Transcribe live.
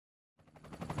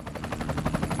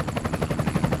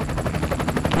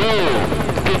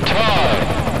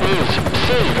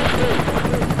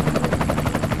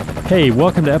Hey,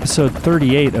 welcome to episode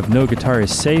 38 of No Guitar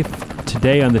is Safe.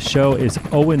 Today on the show is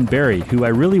Owen Barry, who I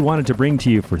really wanted to bring to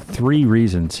you for 3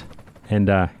 reasons,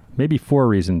 and maybe 4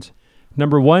 reasons.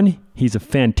 Number 1, he's a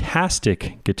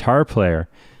fantastic guitar player.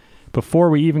 Before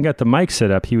we even got the mic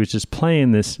set up, he was just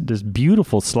playing this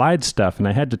beautiful slide stuff, and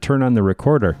I had to turn on the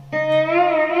recorder.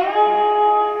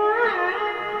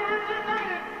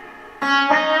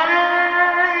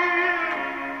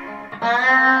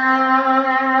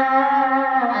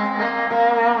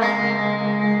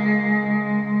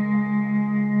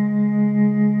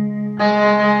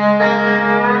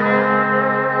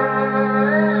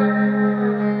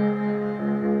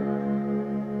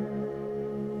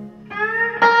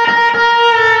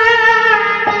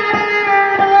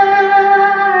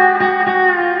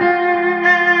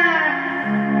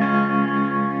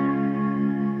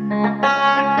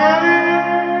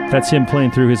 That's him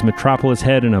playing through his Metropolis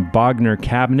head in a Bogner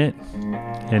cabinet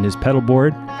and his pedal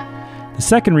board. The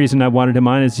second reason I wanted him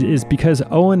on is because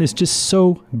Owen is just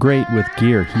so great with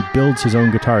gear. He builds his own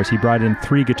guitars. He brought in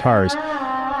 3 guitars, 2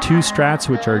 Strats,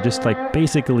 which are just like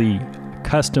basically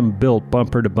custom built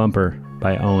bumper to bumper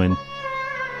by Owen.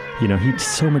 You know, he's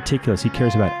so meticulous. He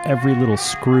cares about every little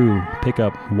screw,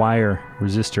 pickup, wire,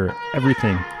 resistor,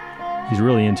 everything. He's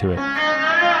really into it.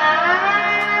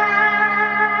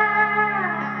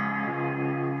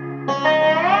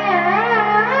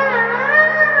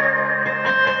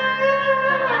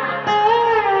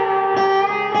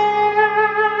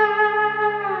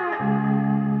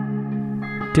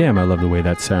 Damn, I love the way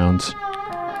that sounds.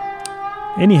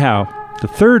 Anyhow, the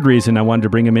third reason I wanted to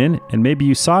bring him in, and maybe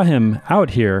you saw him out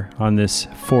here on this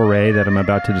foray that I'm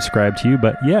about to describe to you,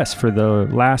 but yes, for the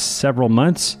last several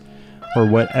months or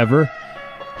whatever,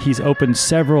 he's opened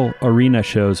several arena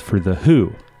shows for The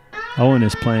Who. Owen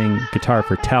is playing guitar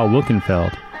for Tal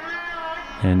Wilkenfeld,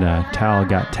 and Tal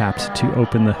got tapped to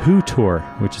open the Who tour,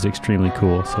 which is extremely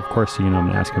cool. So of course, I'm going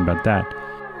to ask him about that.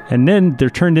 And then there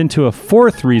turned into a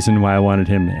 4th reason why I wanted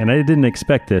him, and I didn't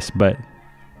expect this, but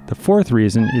the 4th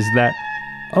reason is that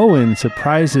Owen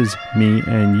surprises me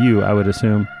and you, I would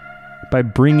assume, by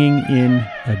bringing in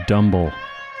a Dumble.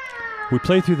 We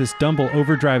play through this Dumble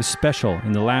Overdrive special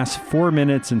in the last 4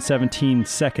 minutes and 17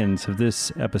 seconds of this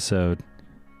episode.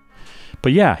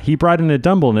 But yeah, he brought in a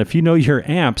Dumble, and if you know your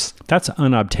amps, that's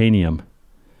unobtainium.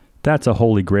 That's a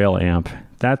holy grail amp.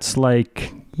 That's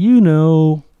like,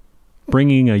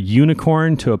 bringing a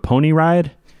unicorn to a pony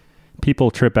ride.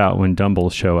 People trip out when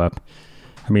Dumbles show up.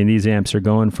 I mean, these amps are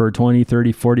going for 20,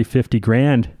 30, 40, 50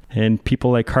 grand, and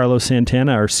people like Carlos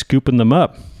Santana are scooping them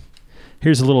up.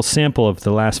 Here's a little sample of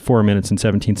the last 4 minutes and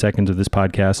 17 seconds of this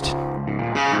podcast.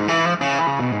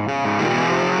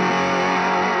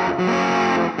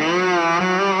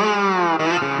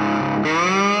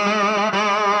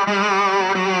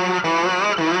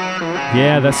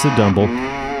 Yeah, that's the Dumble.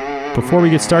 Before we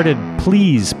get started,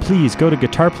 please go to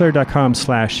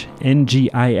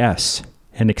guitarplayer.com/NGIS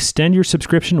and extend your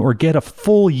subscription or get a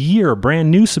full year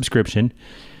brand new subscription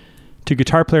to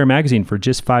Guitar Player Magazine for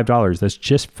just $5. That's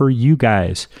just for you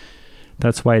guys.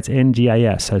 That's why it's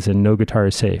NGIS, as in No Guitar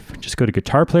is Safe. Just go to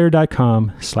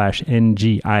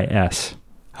guitarplayer.com/NGIS.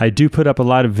 I do put up a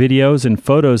lot of videos and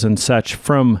photos and such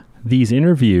from these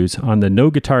interviews on the No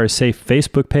Guitar is Safe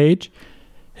Facebook page,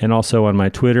 and also on my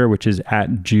Twitter, which is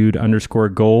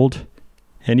 @Jude_Gold.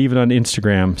 And even on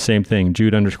Instagram, same thing,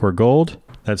 Jude_Gold.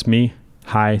 That's me.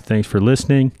 Hi, thanks for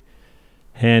listening.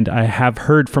 And I have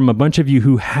heard from a bunch of you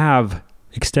who have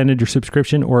extended your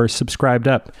subscription or subscribed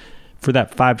up for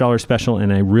that $5 special,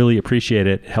 and I really appreciate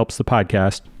it. It helps the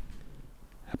podcast.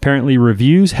 Apparently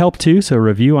reviews help too, so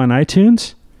review on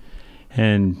iTunes.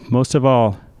 And most of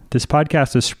all, this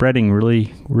podcast is spreading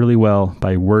really, really well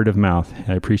by word of mouth.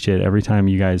 I appreciate it every time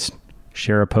you guys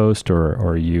share a post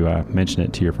or you mention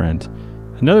it to your friends.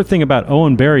 Another thing about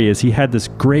Owen Barry is he had this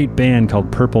great band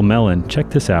called Purple Melon.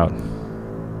 Check this out.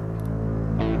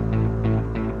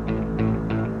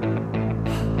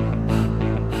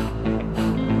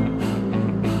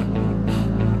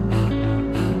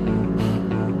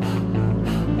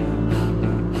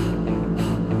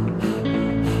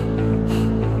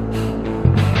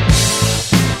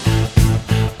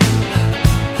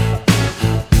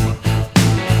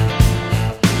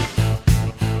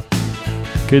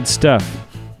 Good stuff.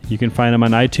 You can find them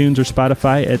on iTunes or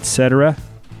Spotify, etc.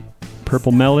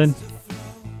 Purple Melon.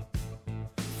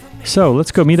 So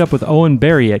let's go meet up with Owen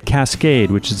Barry at Cascade,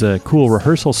 which is a cool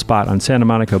rehearsal spot on Santa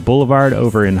Monica Boulevard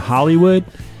over in Hollywood.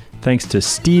 Thanks to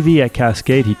Stevie at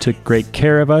Cascade. He took great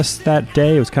care of us that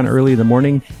day. It was kind of early in the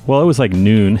morning. Well, it was like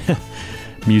noon.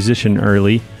 musician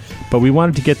early, but we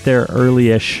wanted to get there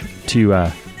early-ish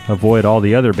to avoid all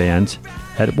the other bands.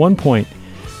 At one point,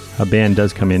 a band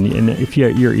does come in, and if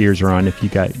your ears are on, if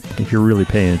you're really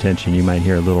paying attention, you might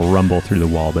hear a little rumble through the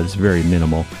wall, but it's very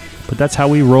minimal. But that's how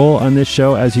we roll on this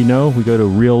show. As you know, we go to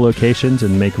real locations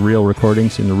and make real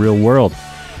recordings in the real world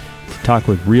to talk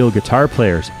with real guitar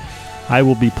players. I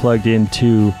will be plugged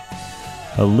into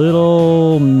a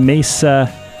little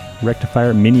Mesa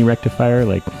rectifier, mini rectifier,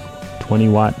 like 20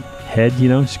 watt head,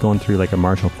 just going through like a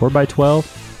Marshall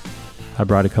 4x12. I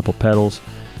brought a couple pedals.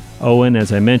 Owen,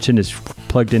 as I mentioned, is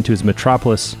plugged into his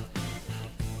Metropolis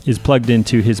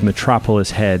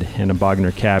head and a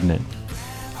Bogner cabinet.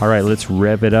 All right, let's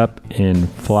rev it up and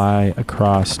fly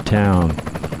across town.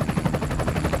 Guitar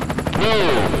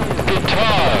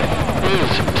is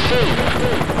safe.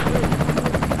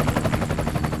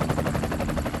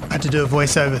 I had to do a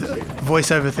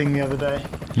voiceover thing the other day.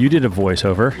 You did a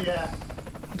voiceover. Yeah.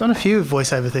 I've done a few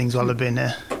voiceover things while I've been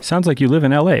here. Sounds like you live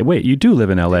in LA. Wait, you do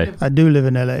live in LA. I do live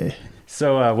in LA.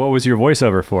 So what was your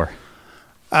voiceover for?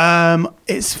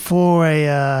 It's for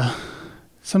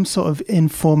some sort of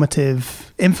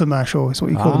informative infomercial, is what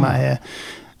you call them out here.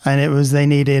 And they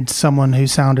needed someone who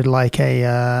sounded like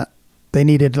a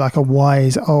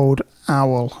wise old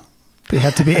owl. It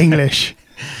had to be English.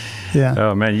 Yeah.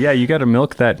 Oh man, yeah, you got to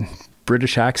milk that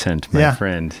British accent, my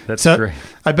friend. That's great.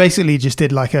 I basically just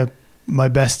did like my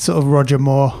best sort of Roger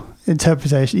Moore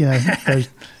interpretation,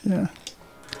 yeah.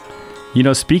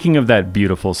 Speaking of that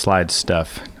beautiful slide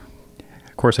stuff,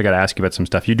 of course I got to ask you about some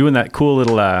stuff. You're doing that cool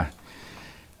little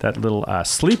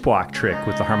sleepwalk trick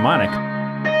with the harmonic.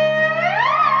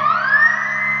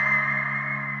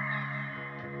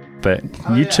 But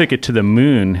you took it to the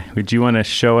moon. Would you want to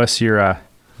show us your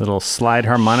little slide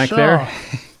harmonic there?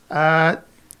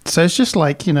 So it's just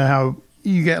like, how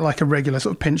you get like a regular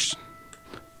sort of pinch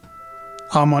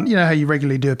harmonic. You know how you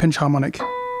regularly do a pinch harmonic?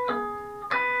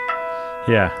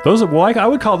 Yeah, those. Well, I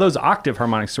would call those octave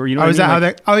harmonics. Or is that how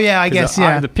they? Oh yeah, I guess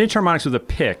yeah. The pinch harmonics with a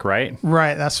pick, right?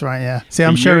 Right, that's right. Yeah. See,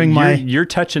 I'm showing You're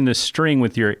touching the string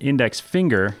with your index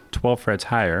finger, 12 frets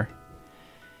higher,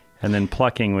 and then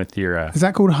plucking with your. Is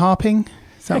that called harping?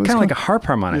 Is that kind of like a harp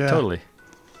harmonic, totally.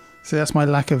 See, that's my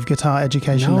lack of guitar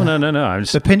education. No.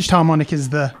 The pinched harmonic is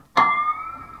the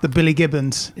Billy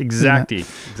Gibbons. Exactly.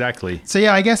 So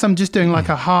yeah, I guess I'm just doing like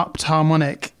a harped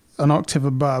harmonic an octave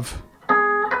above.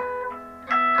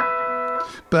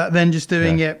 But then just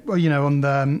doing it, on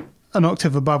an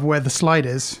octave above where the slide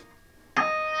is.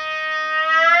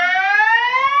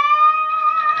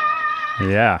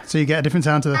 Yeah. So you get a different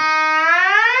sound to the.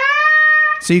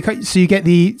 So you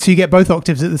get both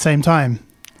octaves at the same time.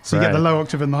 So you get the low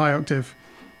octave and the high octave.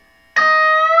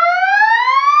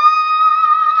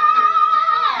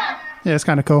 Yeah, it's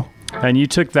kind of cool. And you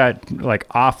took that like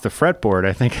off the fretboard,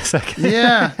 I think.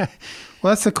 Yeah.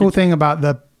 Well, that's the cool thing about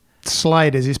the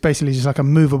slide is it's basically just like a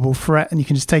movable fret, and you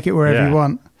can just take it wherever you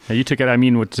want. And you took it. I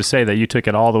mean, to say that you took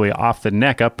it all the way off the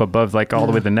neck up above, like all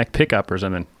the way to the neck pickup or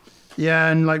something.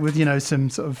 Yeah, and like with some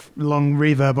sort of long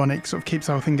reverb on it, sort of keeps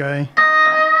the whole thing going.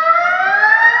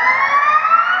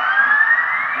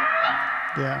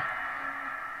 Yeah.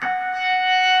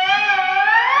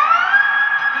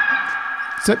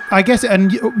 So I guess,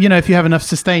 and if you have enough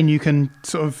sustain, you can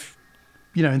sort of,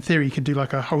 in theory, you could do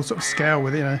like a whole sort of scale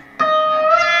with it,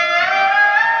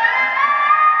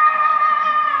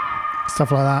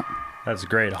 stuff like that. That's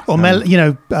great. Or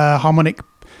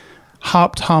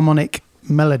harped harmonic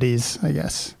melodies, I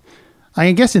guess.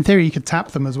 I guess in theory you could tap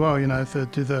them as well, to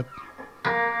do the.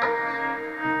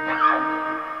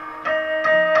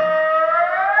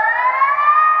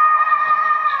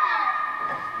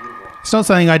 It's not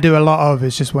something I do a lot of.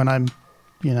 It's just when I'm,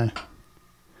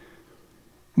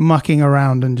 mucking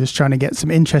around and just trying to get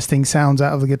some interesting sounds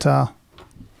out of the guitar.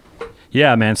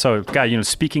 Yeah, man. So, God,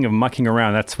 speaking of mucking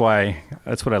around, that's what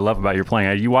I love about your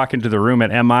playing. You walk into the room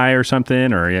at MI or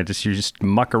something, or you just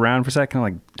muck around for a second. I'm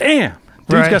like, damn,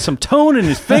 dude's got some tone in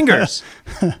his fingers.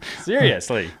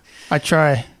 Seriously. I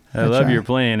try. I love your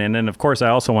playing. And then, of course, I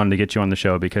also wanted to get you on the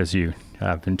show because you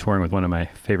have been touring with one of my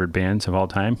favorite bands of all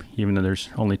time, even though there's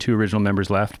only 2 original members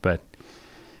left, but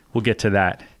we'll get to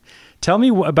that. Tell me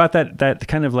about that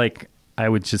kind of like, I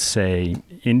would just say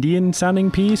Indian sounding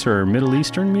piece or Middle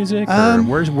Eastern music? Or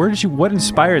what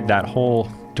inspired that whole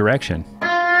direction?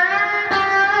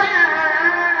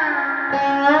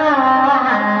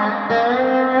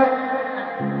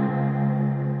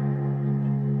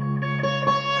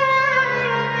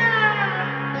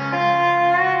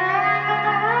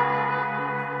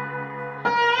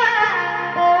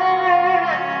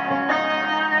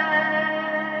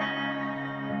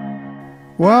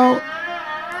 Well,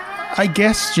 I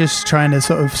guess just trying to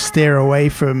sort of steer away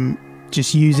from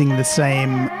just using the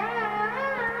same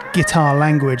guitar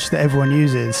language that everyone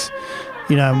uses,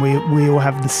 you know, and we all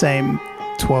have the same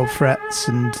 12 frets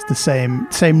and the same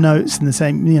notes and the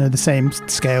same, you know, the same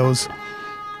scales,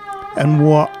 and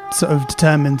what sort of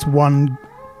determines one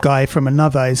guy from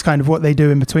another is kind of what they do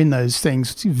in between those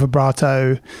things,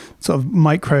 vibrato, sort of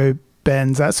micro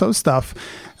bends, that sort of stuff.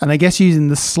 And I guess using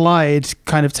the slide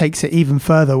kind of takes it even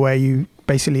further, where you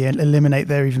basically eliminate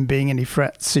there even being any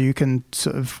frets, so you can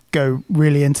sort of go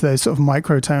really into those sort of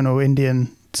microtonal Indian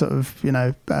sort of, you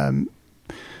know,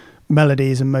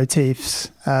 melodies and motifs.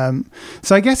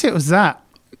 So I guess it was that.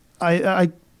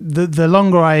 The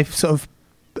longer I sort of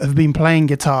have been playing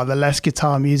guitar, the less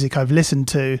guitar music I've listened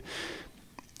to,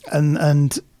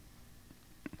 and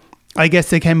I guess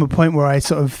there came a point where I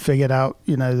sort of figured out,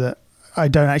 you know, that I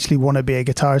don't actually want to be a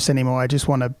guitarist anymore. I just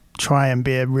want to try and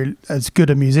be as good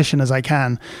a musician as I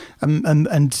can,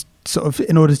 and sort of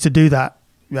in order to do that,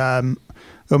 I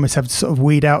almost have to sort of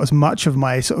weed out as much of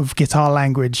my sort of guitar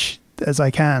language as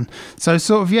I can. So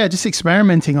sort of, yeah, just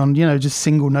experimenting on, you know, just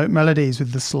single note melodies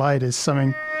with the slide is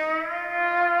something.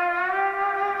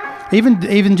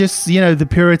 Even just, you know, the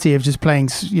purity of just playing,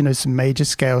 you know, some major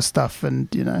scale stuff, and,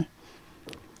 you know,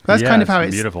 that's kind of how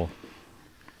it's beautiful.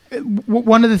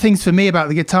 One of the things for me about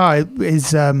the guitar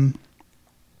is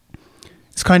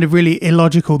it's kind of really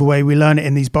illogical the way we learn it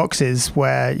in these boxes,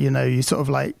 where, you know, you sort of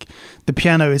like, the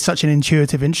piano is such an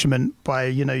intuitive instrument by,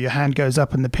 you know, your hand goes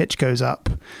up and the pitch goes up,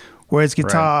 whereas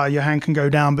guitar, your hand can go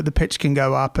down but the pitch can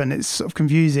go up, and it's sort of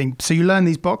confusing. So you learn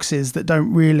these boxes that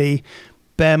don't really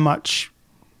bear much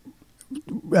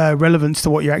relevance to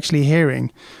what you're actually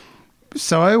hearing.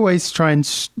 So I always try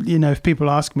and, you know, if people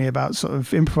ask me about sort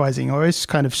of improvising, I always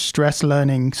kind of stress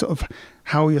learning sort of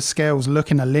how your scales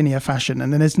look in a linear fashion.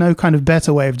 And then there's no kind of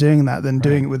better way of doing that than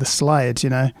doing it with a slide, you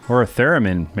know. Or a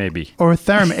theremin, maybe. Or a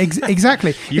theremin,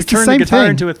 exactly. You turn the guitar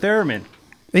into a theremin.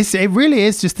 It really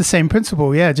is just the same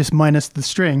principle, yeah, just minus the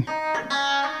string.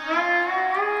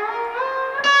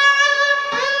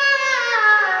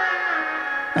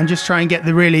 And just try and get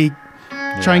the really...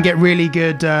 Try and get really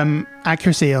good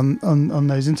accuracy on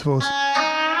those intervals.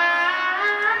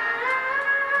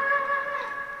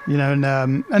 You know,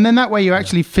 and then that way you're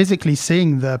actually physically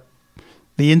seeing the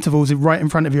intervals right in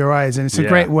front of your eyes, and it's a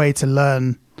great way to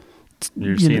learn.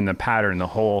 You're seeing the pattern, the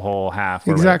whole half.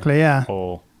 Exactly, yeah.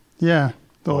 Whole, yeah.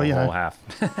 Or, you know, whole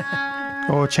half.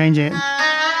 Or changing it.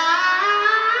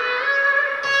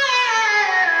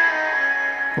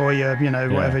 Or your, you know,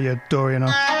 whatever you're Dorian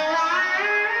on.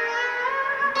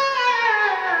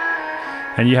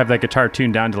 And you have that guitar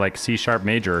tuned down to like C sharp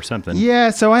major or something.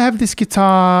 Yeah, so I have this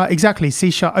guitar, exactly, C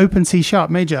sharp, open C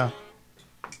sharp major.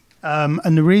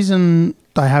 And the reason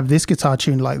I have this guitar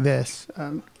tuned like this,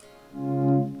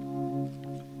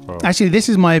 actually, this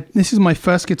is my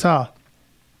first guitar.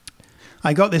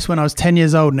 I got this when I was 10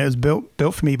 years old, and it was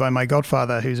built for me by my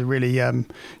godfather, who's a really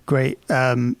great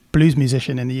blues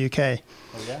musician in the UK.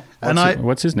 Oh, yeah?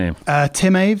 What's his name?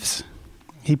 Tim Aves.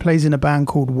 He plays in a band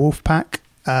called Wolfpack.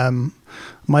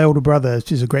 My older brother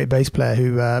is a great bass player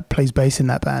who plays bass in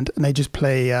that band, and they just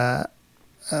play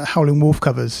Howling Wolf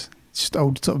covers, just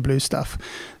old sort of blues stuff.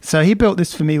 So he built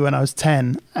this for me when I was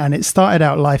 10, and it started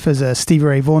out life as a Stevie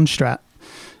Ray Vaughan Strat.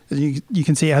 You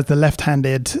can see it has the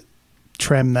left-handed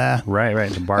trem there.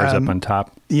 Right. The bars up on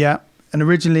top. Yeah, and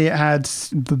originally it had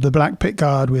the black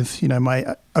pickguard with, you know,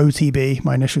 my OTB,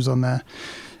 my initials on there,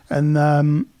 and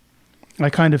I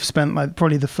kind of spent like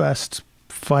probably the first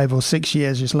 5 or 6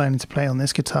 years just learning to play on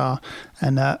this guitar.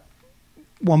 And at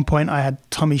one point I had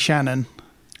Tommy Shannon,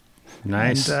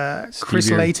 nice, and Chris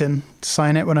Layton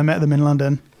sign it when I met them in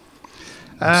London.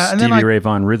 And Stevie Ray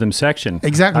Vaughan Rhythm Section.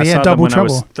 Exactly, I saw Double them when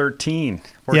Trouble. I was 14,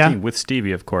 with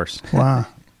Stevie, of course. Wow.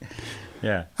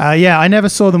 Yeah. I never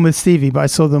saw them with Stevie, but I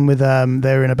saw them with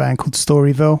they were in a band called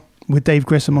Storyville with Dave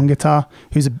Grissom on guitar,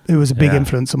 who was a big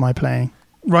influence on my playing.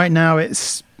 Right now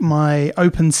it's my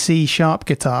open C sharp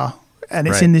guitar, and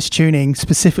it's in this tuning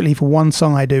specifically for one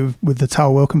song I do with the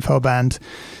Tal Wilkenfeld band.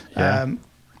 Yeah.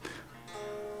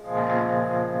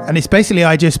 And it's basically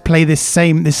I just play this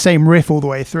same riff all the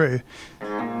way through.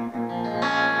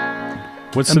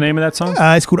 What's the name of that song?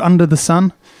 It's called Under the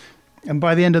Sun. And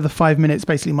by the end of the 5 minutes,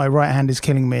 basically my right hand is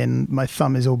killing me and my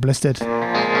thumb is all blistered.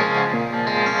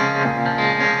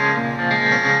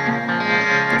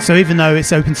 So even though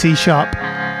it's open C sharp,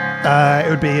 it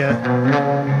would be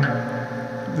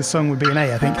the song would be an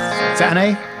A, I think. Is that an A?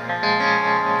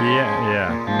 Yeah.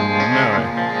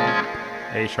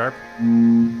 No. A sharp?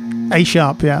 A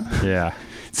sharp, yeah. Yeah.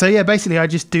 So yeah, basically I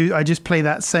just play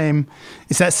that same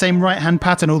right hand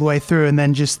pattern all the way through, and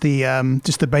then just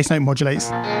the bass note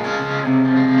modulates.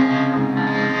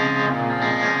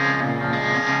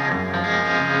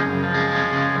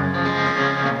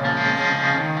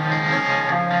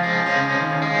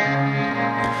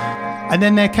 And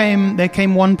then there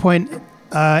came one point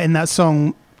in that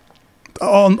song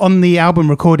on the album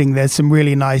recording. There's some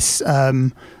really nice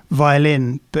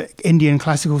violin, but Indian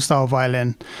classical style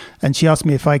violin, and she asked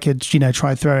me if I could,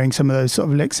 try throwing some of those sort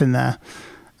of licks in there,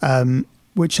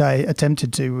 which I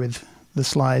attempted to with the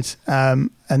slides, and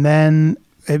then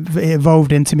it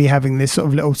evolved into me having this sort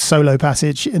of little solo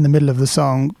passage in the middle of the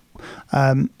song.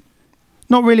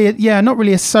 Not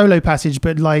really a solo passage,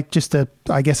 but like just a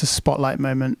spotlight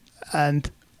moment. And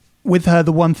with her,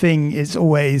 the one thing is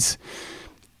always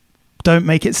don't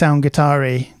make it sound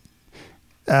guitar-y.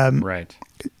 Right.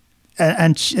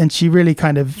 And she really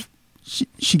kind of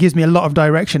she gives me a lot of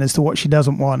direction as to what she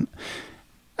doesn't want.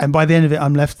 And by the end of it,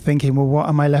 I'm left thinking, well, what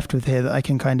am I left with here that I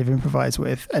can kind of improvise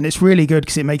with? And it's really good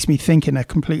because it makes me think in a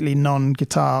completely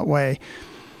non-guitar way.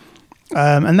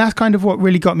 And that's kind of what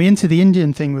really got me into the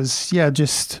Indian thing was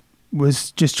just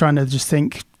trying to just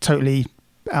think totally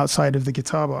outside of the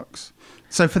guitar box.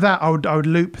 So for that, I would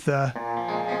loop the...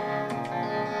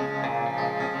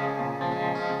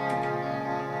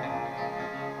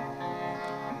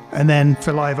 And then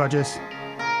for live, I just...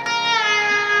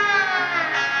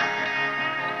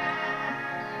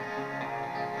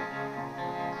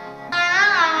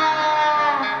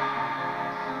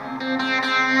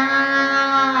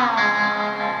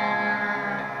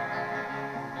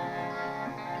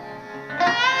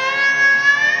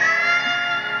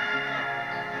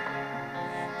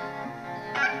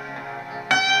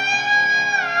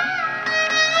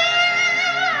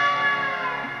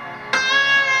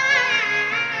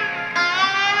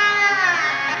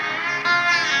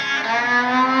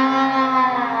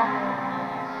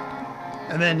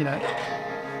 And then,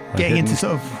 getting into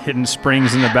sort of... Hidden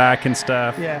springs in the back and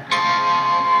stuff. Yeah.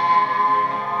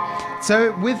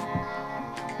 So with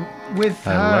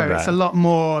her, it's a lot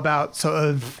more about sort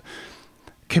of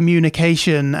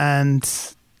communication and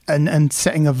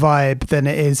setting a vibe than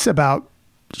it is about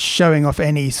showing off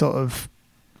any sort of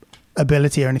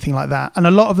ability or anything like that. And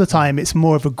a lot of the time, it's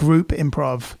more of a group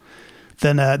improv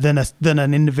than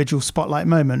an individual spotlight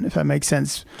moment, if that makes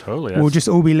sense. Totally. We'll just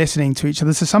all be listening to each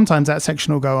other. So sometimes that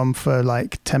section will go on for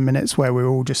like 10 minutes where we're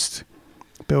all just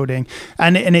building.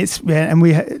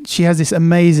 She has this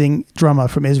amazing drummer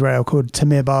from Israel called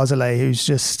Tamir Barzilay, who's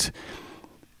just...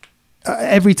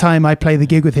 every time I play the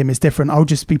gig with him is different. I'll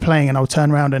just be playing and I'll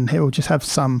turn around and he'll just have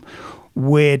some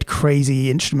weird,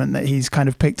 crazy instrument that he's kind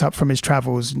of picked up from his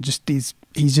travels, and just he's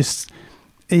just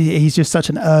such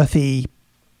an earthy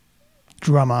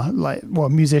drummer,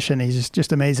 musician. He's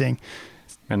just amazing.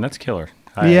 Man, that's killer.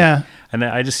 Yeah. And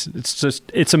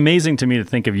it's amazing to me to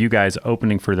think of you guys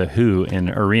opening for The Who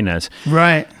in arenas.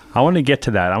 Right. I want to get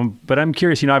to that. But I'm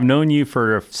curious, I've known you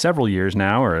for several years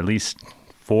now, or at least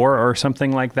 4 or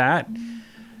something like that.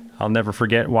 I'll never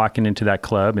forget walking into that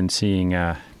club and seeing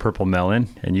Purple Melon,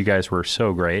 and you guys were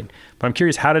so great. But I'm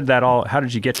curious, how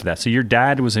did you get to that? So your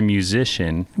dad was a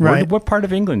musician. Right. What part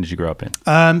of England did you grow up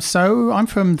in? So I'm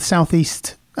from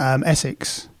southeast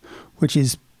Essex, which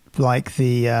is like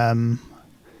the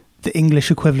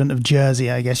English equivalent of Jersey,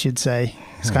 I guess you'd say.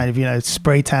 It's kind of,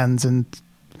 spray tans and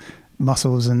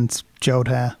muscles and gelled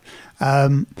hair.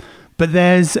 But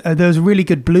there's a really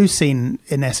good blues scene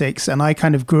in Essex, and I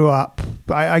kind of grew up.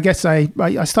 I guess I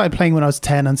started playing when I was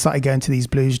 10 and started going to these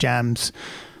blues jams.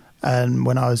 And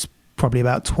when I was probably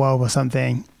about 12 or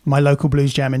something, my local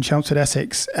blues jam in Chelmsford,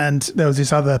 Essex, and there was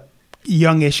this other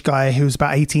youngish guy who was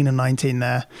about 18 and 19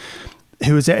 there,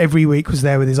 who was every week was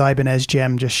there with his Ibanez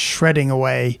gem, just shredding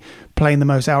away, playing the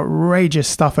most outrageous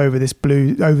stuff over these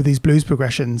blues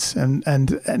progressions,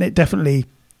 and it definitely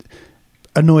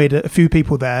annoyed a few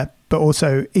people there, but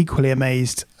also equally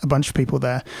amazed a bunch of people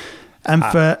there. And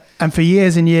for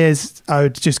years and years, I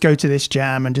would just go to this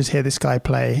jam and just hear this guy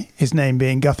play, his name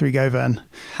being Guthrie Govan.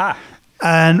 Ha.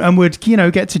 And would,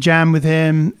 get to jam with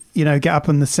him, get up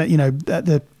on the set, at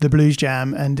the blues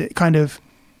jam, and it kind of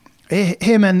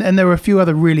him and there were a few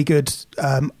other really good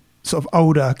sort of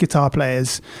older guitar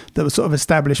players that were sort of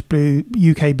established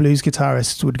UK blues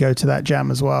guitarists would go to that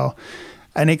jam as well.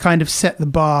 And it kind of set the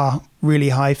bar really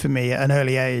high for me at an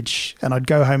early age. And I'd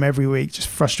go home every week just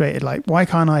frustrated, like, why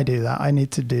can't I do that? I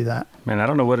need to do that. Man, I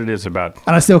don't know what it is about...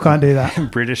 And I still can't do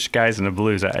that. British guys in the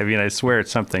blues. I mean, I swear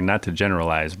it's something, not to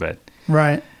generalize, but...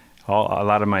 Right. A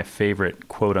lot of my favorite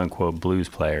quote-unquote blues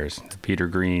players, the Peter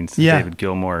Greens, yeah. David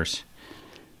Gilmours,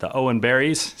 the Owen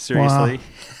berries. Seriously.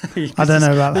 I don't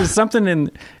know about that. There's something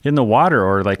in the water,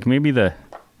 or like maybe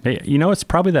it's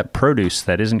probably that produce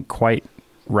that isn't quite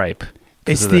ripe.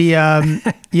 It's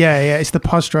it's the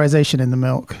pasteurization in the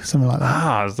milk, something like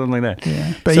that. Something like that.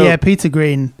 Yeah, but Peter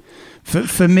Green,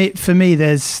 for me,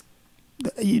 there's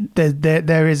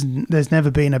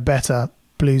never been a better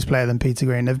blues player than Peter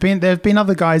Green. There've been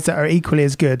other guys that are equally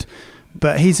as good,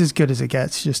 but he's as good as it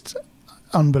gets. Just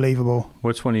unbelievable.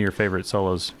 What's one of your favorite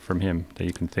solos from him that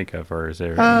you can think of, or is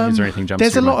there anything jumps?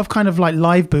 There's a lot of kind of like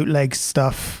live bootleg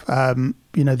stuff.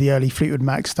 The early Fleetwood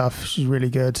Mac stuff, which is really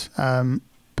good.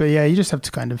 But yeah, you just have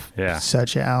to kind of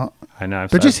search it out. I know.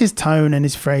 But just his tone and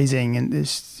his phrasing and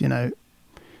this,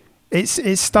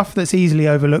 it's stuff that's easily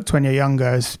overlooked when you're younger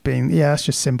as being, that's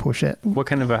just simple shit. What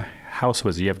kind of a house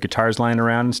was it? You have guitars lying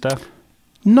around and stuff?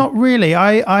 Not really.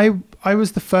 I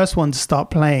was the first one to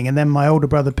start playing, and then my older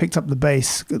brother picked up the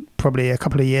bass probably a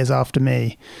couple of years after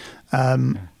me.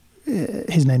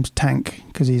 His name's Tank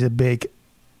because he's a big,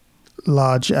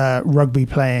 large rugby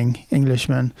playing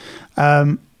Englishman.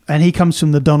 And he comes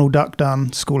from the Donald Duck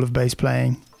Dunn School of Bass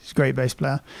Playing. He's a great bass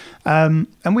player. And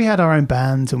we had our own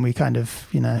bands, and we kind of,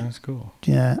 That's cool.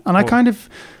 Yeah. And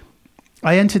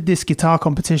I entered this guitar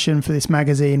competition for this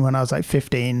magazine when I was like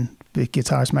 15, the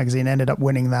Guitarist magazine, ended up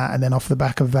winning that. And then off the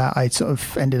back of that, I sort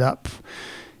of ended up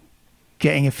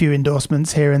getting a few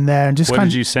endorsements here and there. And just what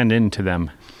did you send in to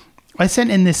them? I sent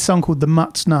in this song called The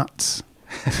Mutts Nuts.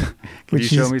 Can you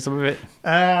show me some of it?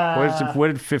 What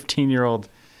did 15-year-old...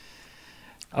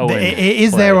 it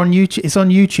is there on YouTube. It's on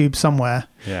YouTube somewhere.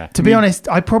 Yeah. To be honest,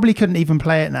 I probably couldn't even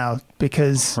play it now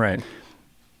because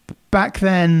back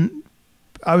then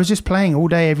I was just playing all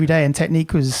day, every day, and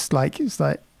technique was like, it's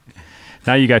like.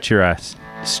 Now you got your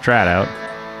Strat out.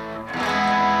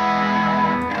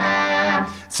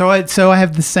 So I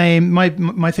have the same. My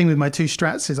thing with my two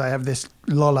Strats is I have this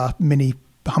Lola mini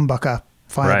humbucker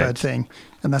Firebird thing.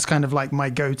 And that's kind of like my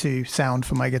go-to sound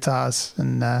for my guitars.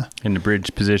 And in the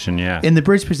bridge position, In the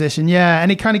bridge position, yeah.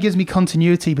 And it kind of gives me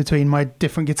continuity between my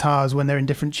different guitars when they're in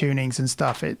different tunings and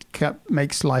stuff. It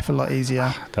makes life a lot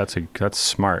easier. That's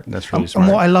smart. That's really smart.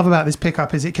 And what I love about this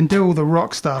pickup is it can do all the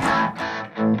rock stuff.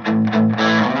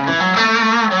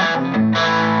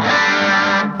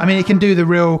 I mean, it can do the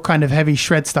real kind of heavy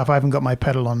shred stuff. I haven't got my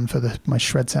pedal on for my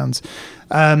shred sounds.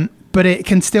 But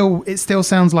it still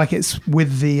sounds like it's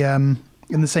with the...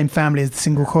 in the same family as the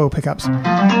single coil pickups.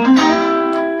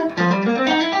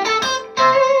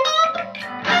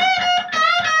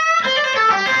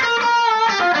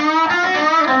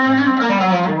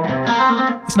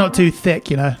 It's not too thick,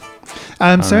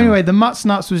 So anyway, the Mutts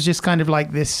Nuts was just kind of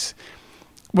like this.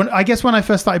 When I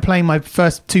first started playing, my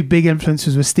first two big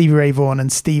influences were Stevie Ray Vaughan and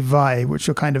Steve Vai, which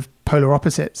were kind of polar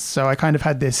opposites. So I kind of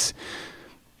had this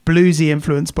bluesy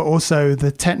influence, but also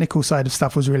the technical side of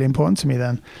stuff was really important to me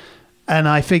then. And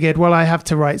I figured, well, I have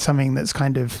to write something that's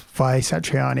kind of Vai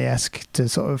Satriani-esque to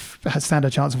sort of stand a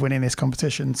chance of winning this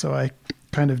competition. So I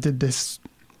kind of did this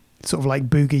sort of like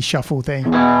boogie shuffle thing.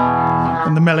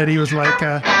 And the melody was like...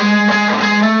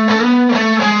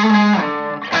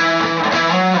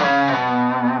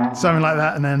 something like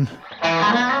that, and then...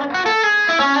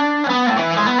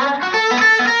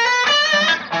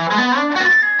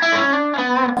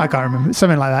 I can't remember.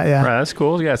 Something like that, yeah. Right, that's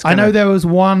cool. Yeah, I know there was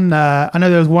one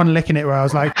lick in it where I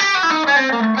was like... I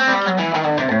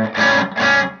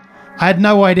had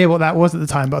no idea what that was at the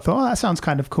time, but I thought, that sounds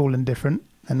kind of cool and different.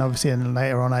 And obviously, and then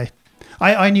later on,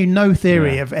 I knew no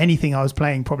theory of anything I was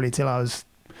playing probably till I was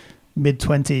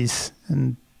mid-20s.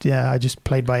 And I just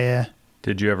played by ear.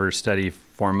 Did you ever study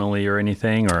formally or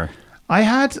anything, or... I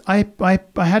had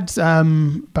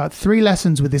about 3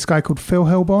 lessons with this guy called Phil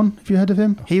Hilborn. Have you heard of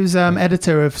him? He was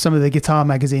editor of some of the guitar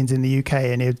magazines in the UK,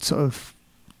 and he'd sort of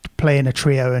play in a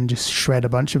trio and just shred a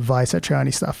bunch of Vai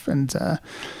Satriani stuff. And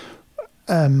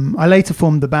I later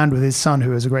formed the band with his son,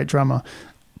 who was a great drummer.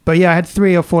 But I had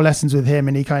 3 or 4 lessons with him,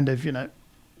 and he kind of,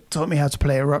 taught me how to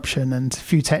play Eruption and a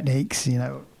few techniques,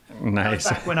 Nice.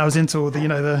 Back when I was into all the,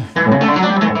 the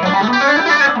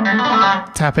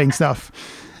tapping stuff.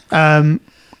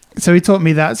 So he taught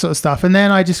me that sort of stuff, and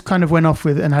then I just kind of went off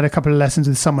and had a couple of lessons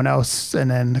with someone else,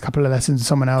 and then a couple of lessons with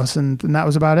someone else, and that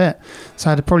was about it. So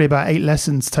I had probably about 8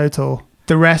 lessons total.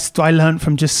 The rest I learned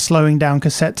from just slowing down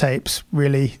cassette tapes,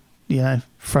 really,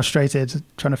 frustrated,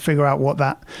 trying to figure out what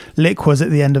that lick was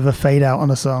at the end of a fade out on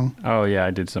a song. Oh yeah,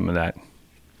 I did some of that. I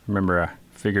remember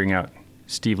figuring out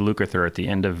Steve Lukather at the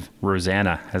end of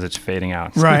Rosanna as it's fading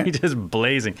out. Right. Just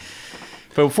blazing.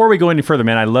 But before we go any further,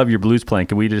 man, I love your blues playing.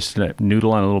 Can we just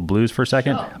noodle on a little blues for a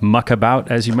second? Sure. Muck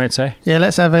about, as you might say? Yeah,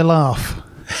 let's have a laugh.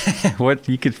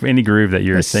 Any groove that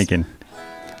you're thinking?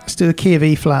 Let's do the key of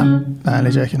E flat. No,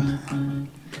 only joking.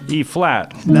 E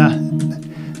flat. Nah.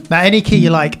 Now, any key you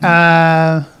like.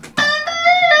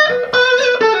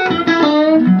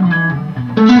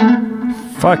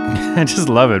 Fuck, I just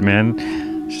love it, man.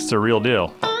 It's just a real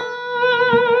deal.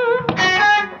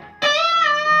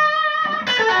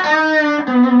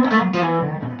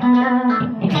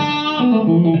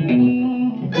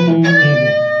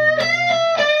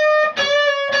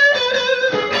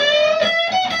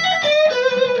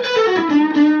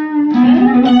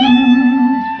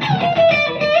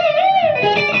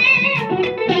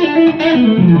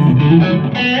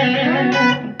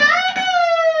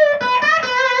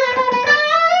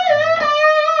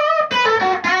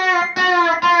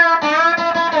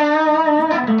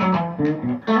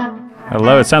 I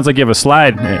love it. Sounds like you have a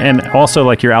slide, and also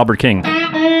like you're Albert King.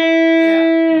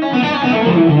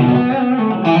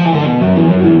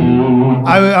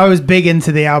 I was big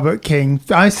into the Albert King.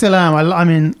 I still am. I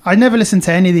mean, I never listen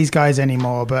to any of these guys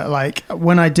anymore, but like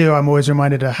when I do, I'm always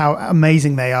reminded of how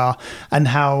amazing they are and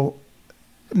how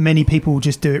many people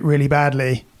just do it really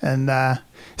badly. And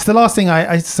it's the last thing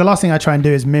I try and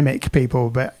do is mimic people,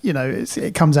 but you know,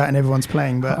 it comes out and everyone's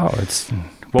playing. But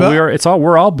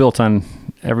we're all built on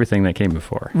everything that came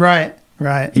before. Right.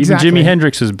 Even Exactly. Jimi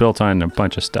Hendrix was built on a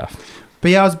bunch of stuff.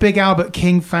 But yeah, I was a big Albert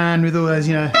King fan with all those,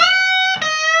 you know.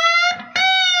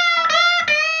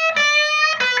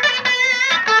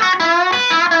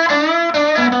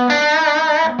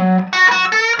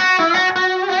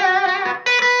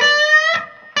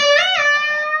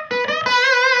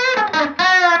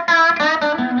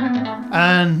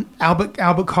 And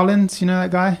Albert Collins, you know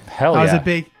that guy? Hell I was yeah. a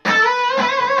big...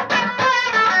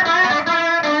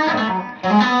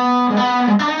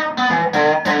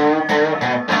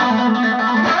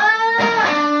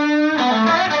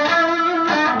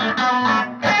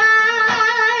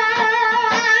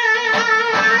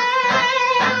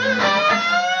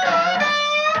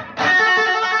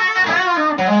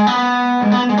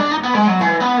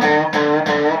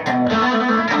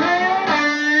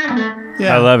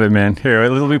 I love it, man. Here,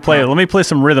 let me play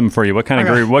some rhythm for you. What kind of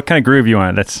Okay. groove? What kind of groove you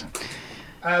want? That's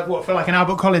what, for like an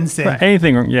Albert Collins thing?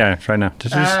 anything. Yeah, try now.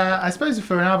 Just I suppose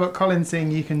for an Albert Collins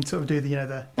thing, you can sort of do the, you know,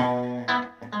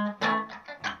 the...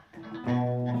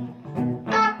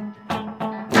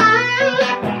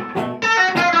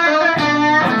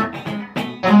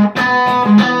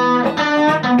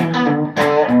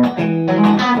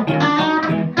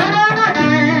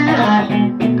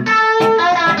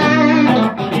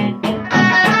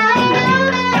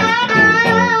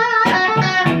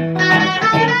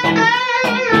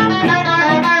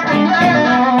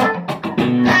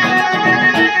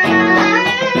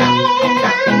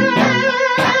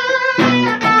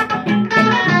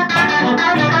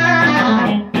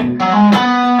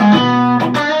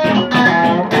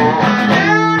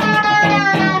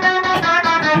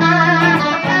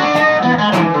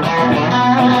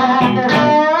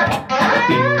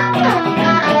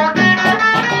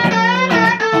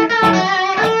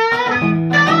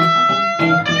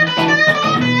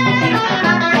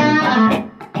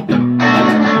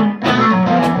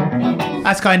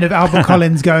 That's kind of Albert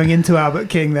Collins going into Albert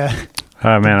King there.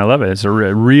 oh man, I love it. It's a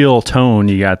real tone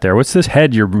you got there. What's this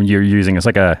head you're using? It's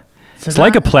like a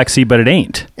plexi, but it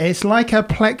ain't. It's like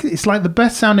it's like the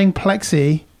best sounding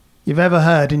plexi you've ever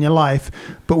heard in your life,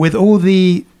 but with all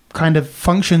the kind of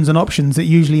functions and options that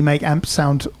usually make amps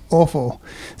sound awful.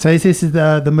 So this is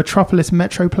the Metropolis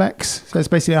Metroplex. So it's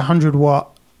basically a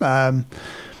 100-watt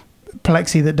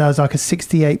plexi that does like a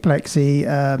 68 plexi,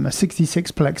 a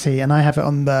 66 plexi, and I have it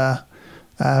on the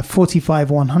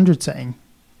 45-100 setting.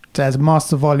 So it has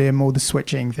master volume, all the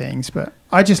switching things, but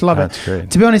I just love That's it.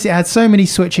 great. To be honest, it had so many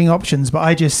switching options, but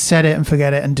I just set it and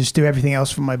forget it and just do everything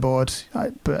else from my board.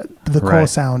 But the core Right.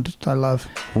 sound, I love.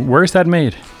 Where's that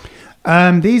made?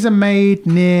 These are made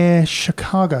near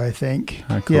Chicago, I think.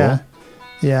 Ah, cool.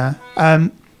 Yeah.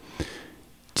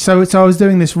 So I was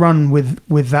doing this run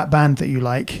with that band that you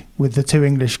like, with the two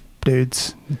English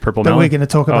dudes Purple that Melon? we're going to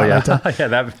talk about later. yeah,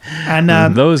 that.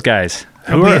 And those guys.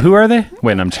 Who are they?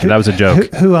 Wait, I'm just, that was a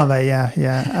joke. Who are they?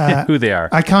 Yeah. Who they are?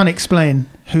 I can't explain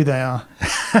who they are.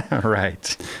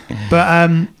 Right.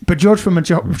 But George from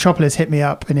Metropolis hit me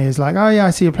up and he was like, "Oh yeah,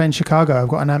 I see you're playing Chicago. I've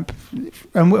got an amp,"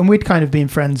 and we'd kind of been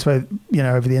friends for, you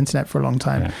know, over the internet for a long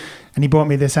time. Yeah. And he bought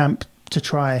me this amp to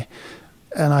try,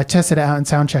 and I tested it out in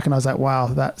soundcheck, and I was like,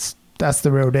 "Wow, that's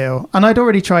the real deal." And I'd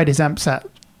already tried his amps at,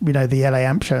 you know, the LA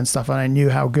Amp Show and stuff, and I knew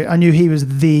how good. I knew he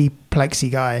was the plexi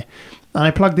guy. And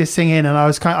I plugged this thing in, and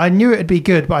I knew it'd be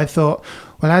good, but I thought,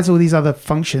 well, it has all these other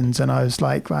functions, and I was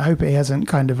like, well, I hope it hasn't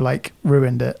kind of like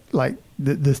ruined it. Like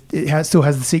still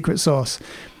has the secret sauce.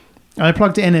 And I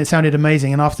plugged it in and it sounded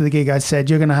amazing. And after the gig, I said,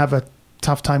 "You're going to have a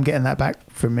tough time getting that back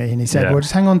from me." And he said, Yeah. "Well,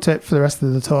 just hang on to it for the rest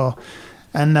of the tour."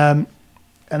 And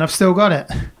I've still got it.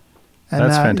 And,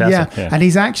 That's fantastic. Yeah. And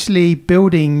he's actually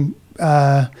building,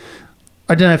 I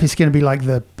don't know if it's going to be like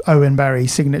the Owen Barry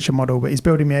signature model, but he's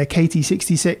building me a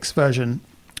KT66 version,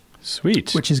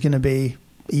 Sweet. which is going to be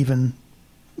even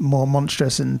more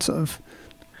monstrous and sort of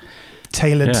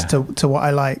tailored to what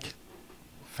I like.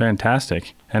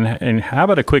 Fantastic. And how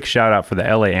about a quick shout out for the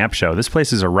LA Amp Show? This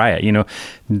place is a riot. You know,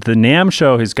 the NAMM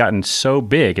show has gotten so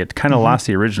big, it kind of lost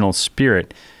the original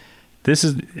spirit. This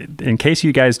is, in case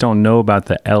you guys don't know about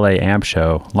the LA Amp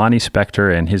Show, Lonnie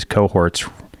Spector and his cohorts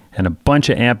and a bunch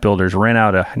of amp builders rent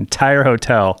out an entire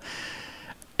hotel,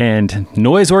 and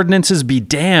noise ordinances be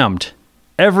damned.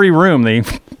 Every room, they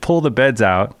pull the beds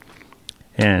out,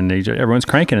 and everyone's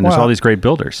cranking, and there's all these great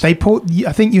builders. I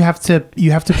think you have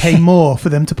to pay more for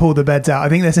them to pull the beds out. I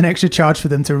think there's an extra charge for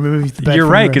them to remove the bed. You're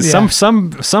from right, the room.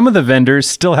 because some of the vendors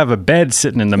still have a bed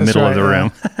sitting in the middle of the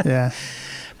room. Yeah.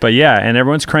 But yeah, and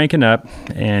everyone's cranking up,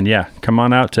 and yeah, come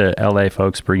on out to LA,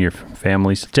 folks. Bring your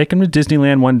families. Take them to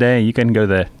Disneyland one day. You can go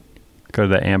to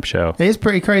the Amp Show. It is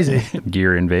pretty crazy.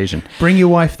 Gear invasion. Bring your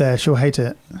wife there; she'll hate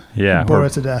it. Yeah, bore her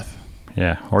to death.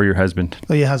 Yeah, or your husband.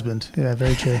 Or your husband. Yeah,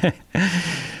 very true.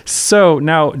 So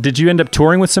now, did you end up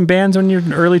touring with some bands in your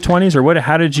early 20s, or what?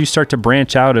 How did you start to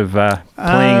branch out of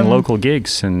playing local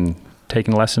gigs and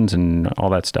taking lessons and all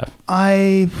that stuff?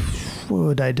 What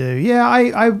would I do? Yeah,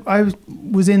 I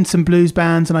was in some blues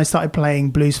bands, and I started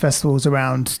playing blues festivals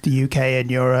around the UK and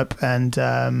Europe, and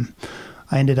I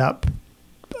ended up,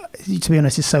 to be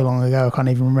honest, it's so long ago I can't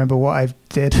even remember what I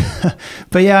did.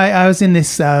 But yeah, I was in this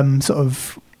sort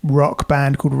of rock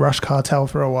band called Rush Cartel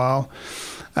for a while.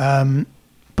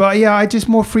 But yeah, I just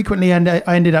more frequently, and I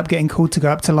ended up getting called to go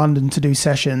up to London to do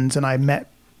sessions, and I met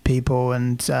people,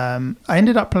 and I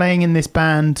ended up playing in this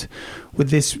band with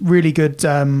this really good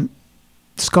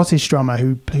Scottish drummer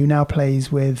who now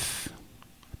plays with,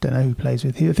 I don't know who plays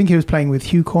with. I think he was playing with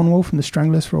Hugh Cornwall from the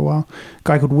Stranglers for a while. A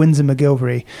guy called Windsor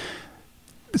McGilvery.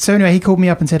 So anyway, he called me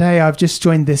up and said, "Hey, I've just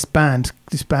joined this band,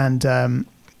 and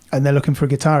they're looking for a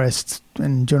guitarist,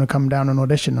 and do you want to come down and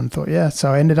audition?" And I thought, yeah.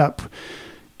 So I ended up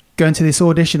going to this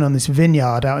audition on this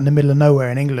vineyard out in the middle of nowhere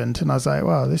in England, and I was like,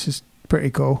 wow, this is pretty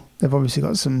cool. They've obviously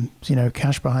got some,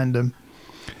 cash behind them.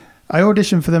 I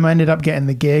auditioned for them. I ended up getting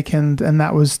the gig, and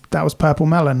that was Purple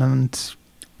Melon, and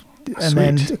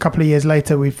then a couple of years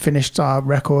later, we finished our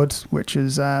record, which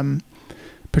was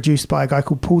produced by a guy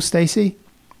called Paul Stacey,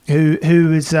 who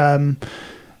is an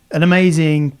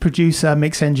amazing producer,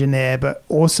 mix engineer, but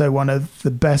also one of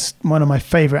my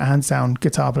favorite hands down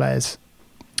guitar players.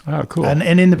 Oh, cool!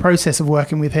 And in the process of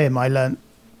working with him, I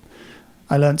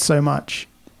learned so much.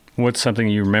 What's something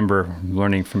you remember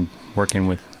learning from working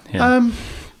with him?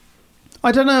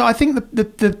 I don't know. I think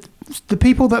the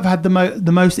people that have had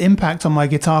the most impact on my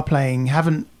guitar playing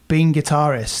haven't been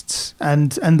guitarists,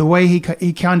 and the way he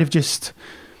kind of just,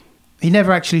 he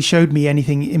never actually showed me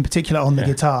anything in particular on the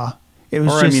guitar. It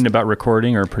was about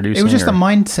recording or producing. It was just a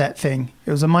mindset thing.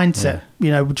 It was a mindset.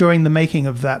 Yeah. During the making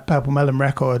of that Purple Melon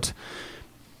record,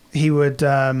 he would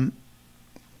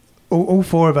all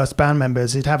four of us band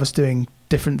members, he'd have us doing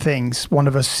different things. One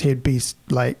of us, he'd be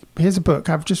like, "Here's a book.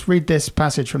 I've just read this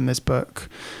passage from this book,"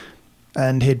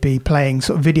 and he'd be playing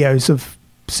sort of videos of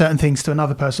certain things to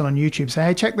another person on YouTube. Say,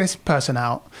 "Hey, check this person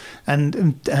out."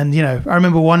 And I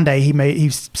remember one day he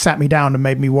sat me down and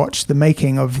made me watch the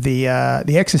making of the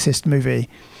Exorcist movie,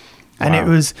 and it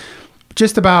was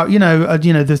just about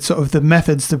the sort of the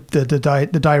methods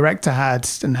the director had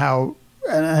and how.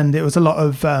 And it was a lot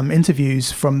of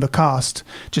interviews from the cast,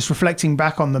 just reflecting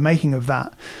back on the making of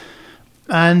that.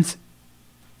 And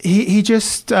he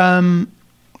just,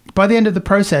 by the end of the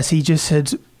process, he just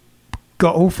had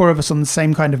got all four of us on the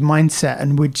same kind of mindset,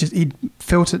 and he'd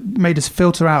made us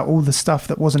filter out all the stuff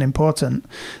that wasn't important.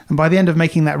 And by the end of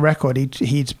making that record,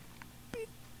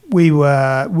 we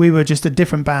were just a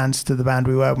different band to the band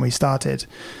we were when we started.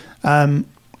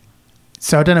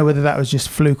 So I don't know whether that was just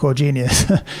fluke or genius.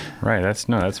 Right. That's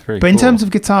very cool. But in terms of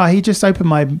guitar, he just opened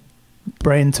my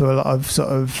brain to a lot of sort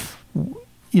of,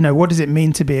 what does it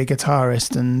mean to be a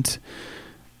guitarist? And,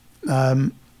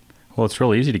 well, it's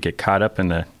real easy to get caught up in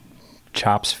the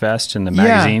Chops Fest and the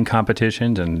magazine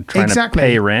competitions and trying to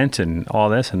pay rent and all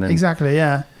this. And then exactly.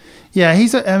 Yeah. Yeah.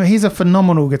 He's a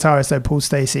phenomenal guitarist, though, Paul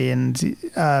Stacey. And,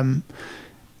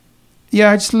 yeah,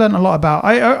 I just learned a lot about.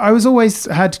 I was always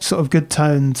had sort of good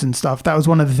tones and stuff. That was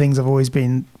one of the things I've always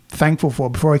been thankful for.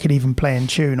 Before I could even play in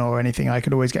tune or anything, I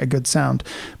could always get a good sound.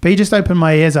 But he just opened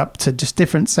my ears up to just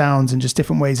different sounds and just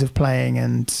different ways of playing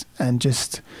and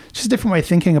just a different way of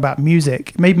thinking about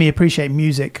music. It made me appreciate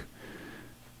music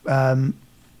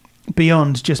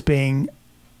beyond just being,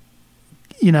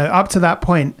 up to that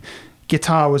point,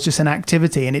 guitar was just an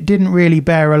activity, and it didn't really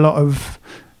bear a lot of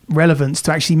relevance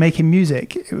to actually making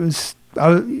music. It was,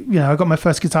 I got my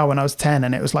first guitar when I was 10,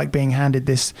 and it was like being handed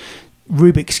this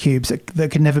Rubik's cubes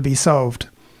that could never be solved.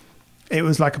 It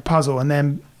was like a puzzle. And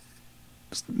then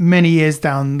many years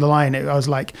down the line, I was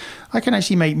like, I can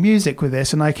actually make music with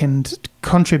this, and I can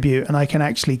contribute, and I can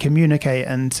actually communicate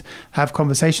and have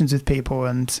conversations with people.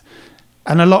 And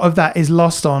a lot of that is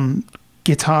lost on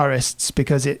guitarists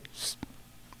because it's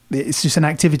just an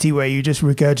activity where you just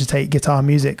regurgitate guitar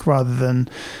music rather than,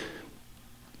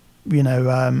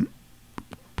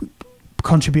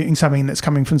 contributing something that's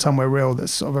coming from somewhere real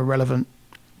that's sort of irrelevant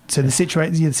to the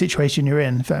situation you're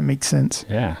in, if that makes sense.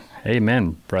 Yeah.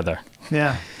 Amen, brother.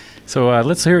 Yeah. So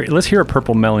let's hear a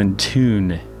Purple Melon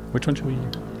tune. Which one should we hear?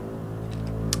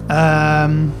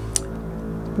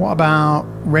 What about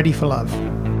Ready for Love?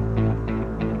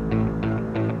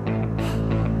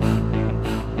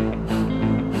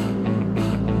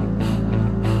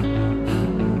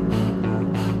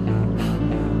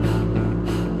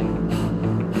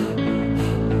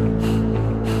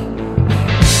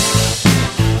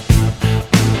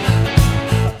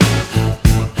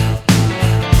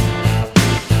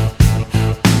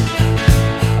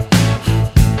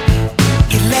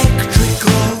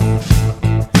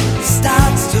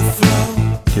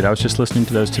 Dude, I was just listening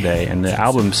to those today, and the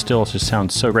album still just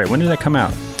sounds so great. When did that come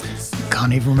out?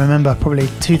 Can't even remember. Probably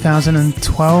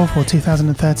 2012 or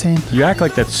 2013. You act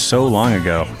like that's so long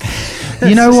ago.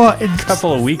 You know what? A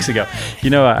couple of weeks ago.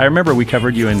 I remember we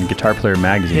covered you in Guitar Player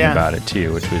Magazine about it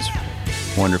too, which was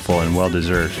wonderful and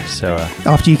well-deserved. So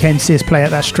after you came to see us play at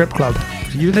that strip club.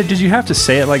 Did you have to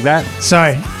say it like that?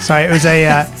 Sorry.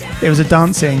 It was a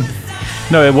dancing...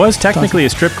 No, it was technically a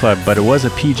strip club, but it was a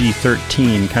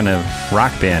PG-13 kind of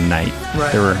rock band night.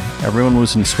 Right. Everyone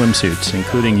was in swimsuits,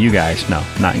 including you guys. No,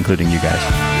 not including you guys.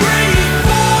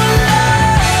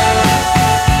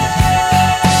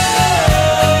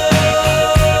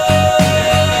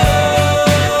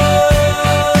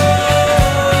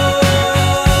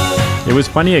 It was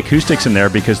funny acoustics in there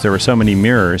because there were so many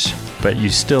mirrors, but you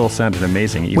still sounded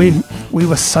amazing. We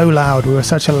were so loud. We were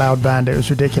such a loud band. It was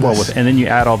ridiculous. Well, and then you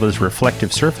add all those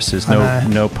reflective surfaces.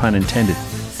 No pun intended.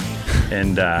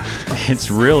 And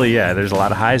it's really, there's a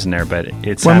lot of highs in there, but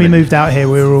it's... When we moved out here,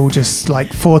 we were all just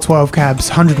like 412 cabs,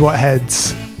 100-watt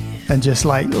heads, and just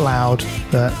like loud.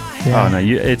 But yeah. Oh, no,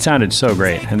 it sounded so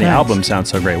great. And the album sounds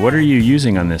so great. What are you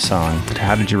using on this song?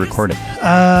 How did you record it?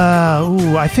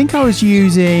 I think I was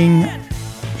using...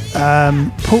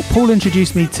 Paul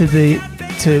introduced me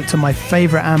to my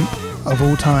favorite amp of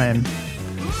all time,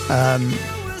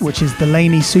 which is the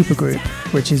Laney Supergroup,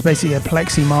 which is basically a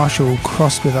Plexi Marshall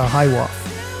crossed with a Hi-Watt.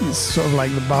 It's sort of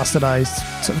like the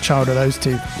bastardized sort of child of those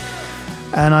two.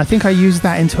 And I think I used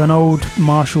that into an old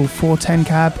Marshall 410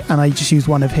 cab, and I just used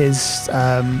one of his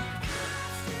old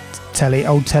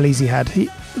tellies he had.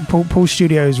 Paul's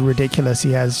studio is ridiculous.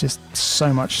 He has just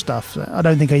so much stuff. I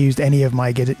don't think I used any of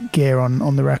my gear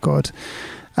on the record.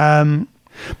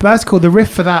 But that's cool. The riff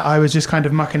for that I was just kind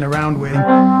of mucking around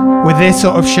with this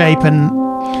sort of shape, and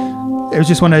it was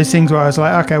just one of those things where I was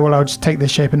like, okay, well, I'll just take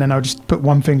this shape and then I'll just put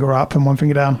one finger up and one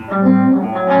finger down.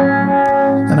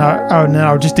 And then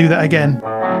I'll just do that again.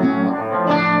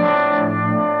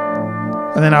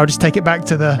 And then I'll just take it back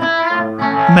to the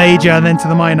major and then to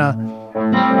the minor.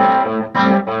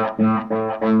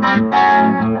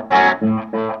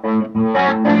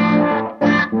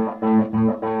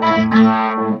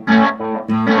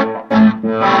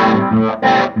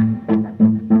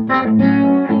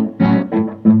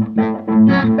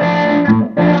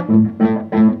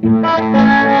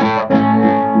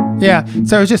 Yeah,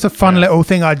 so it was just a fun little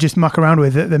thing I'd just muck around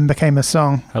with. It then became a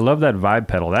song. I love that vibe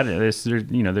pedal.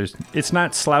 It's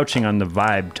not slouching on the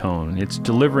vibe tone. It's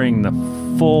delivering the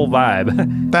full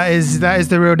vibe. That is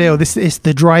the real deal. This is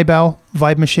the Drybell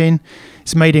Vibe Machine.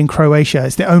 It's made in Croatia.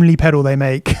 It's the only pedal they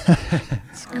make.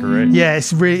 It's great. Yeah,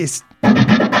 it's really.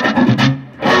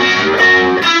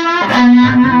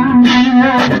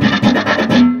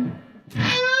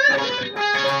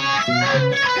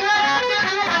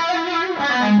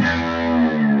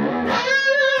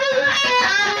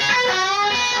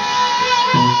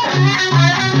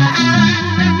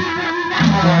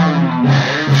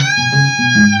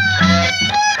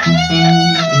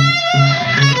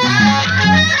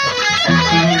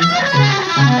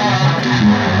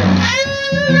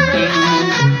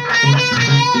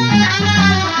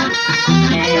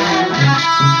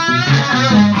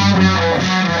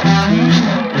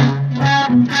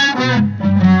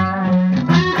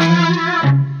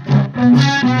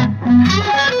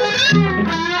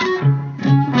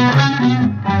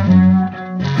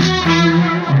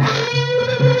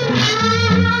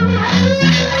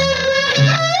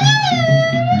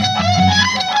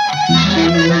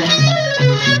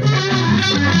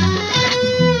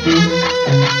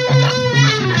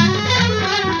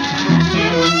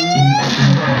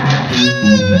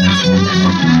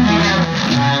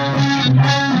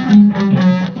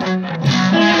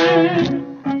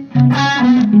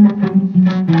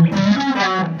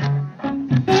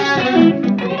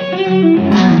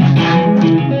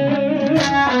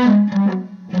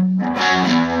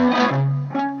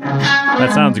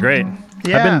 That sounds great.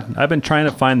 Yeah. I've been trying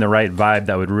to find the right vibe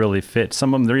that would really fit.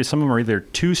 Some of them are either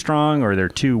too strong or they're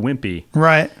too wimpy.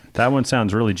 Right. That one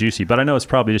sounds really juicy, but I know it's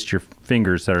probably just your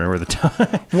fingers that are over the top.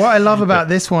 What I love about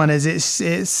this one is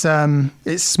it's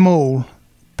small,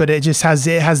 but it has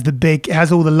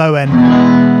all the low end.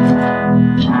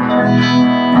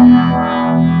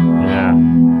 Yeah.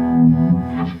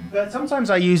 But sometimes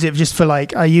I use it just for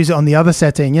I use it on the other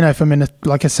setting. You know, if I'm in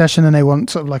a session and they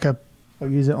want sort of I'll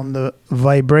use it on the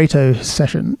vibrato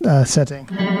session setting.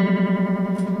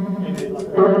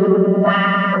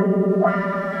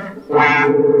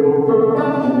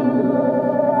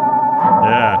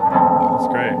 Yeah, that's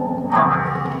great.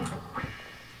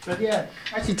 But yeah,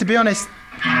 actually, to be honest,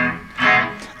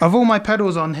 of all my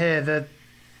pedals on here,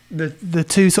 the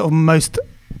two sort of most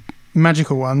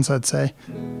magical ones, I'd say,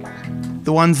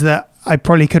 the ones that I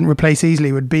probably couldn't replace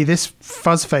easily would be this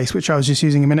fuzz face, which I was just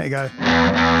using a minute ago.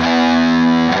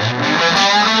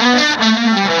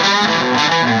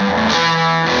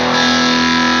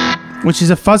 Which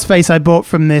is a fuzz face I bought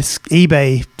from this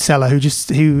eBay seller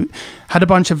who had a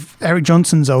bunch of Eric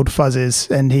Johnson's old fuzzes,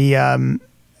 and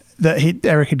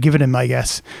Eric had given him, I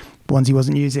guess, the ones he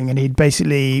wasn't using, and he'd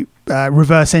basically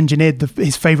reverse engineered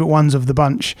his favorite ones of the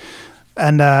bunch,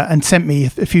 and sent me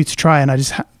a few to try, and I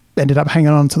just ended up hanging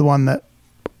on to the one that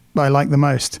I like the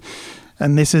most,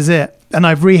 and this is it. And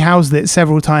I've rehoused it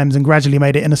several times and gradually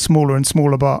made it in a smaller and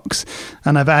smaller box.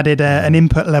 And I've added an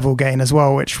input level gain as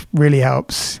well, which really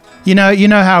helps. You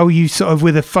know how you sort of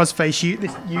with a fuzz face,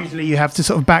 usually you have to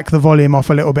sort of back the volume off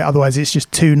a little bit, otherwise it's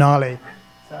just too gnarly.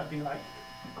 So that'd be like,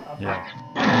 yeah.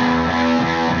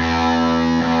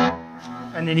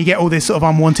 And then you get all this sort of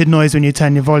unwanted noise when you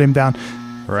turn your volume down.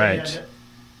 Right.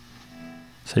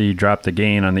 So you drop the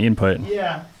gain on the input.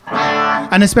 Yeah.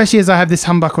 And especially as I have this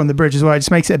humbucker on the bridge as well, it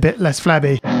just makes it a bit less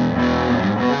flabby.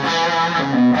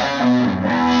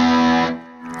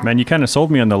 Man, you kind of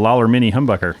sold me on the Lawler Mini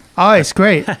humbucker. Oh, it's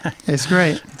great. It's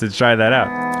great. To try that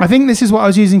out. I think this is what I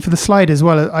was using for the slide as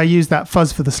well. I use that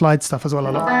fuzz for the slide stuff as well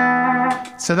a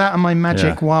lot. So that and my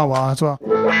Magic wah-wah as well.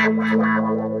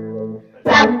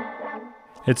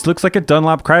 It looks like a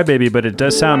Dunlop Crybaby, but it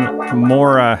does sound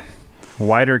more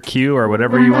wider Q or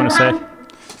whatever you want to say.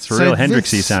 It's real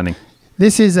Hendrixy sounding.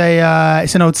 This is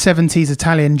it's an old 70s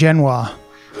Italian Genoa,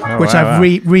 which I've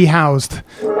rehoused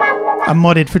and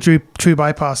modded for true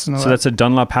bypass and all that. So that's a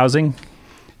Dunlop housing?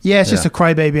 Yeah, it's just a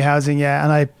Crybaby housing, yeah.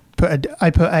 And I put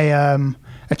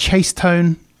a chase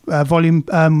tone volume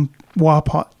wah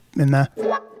pot in there.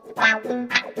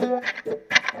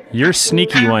 You're a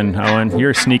sneaky one, Owen.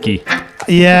 You're sneaky.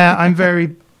 Yeah, I'm very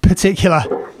particular.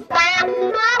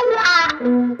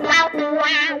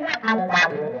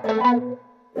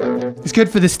 It's good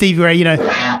for the Stevie Ray, you know.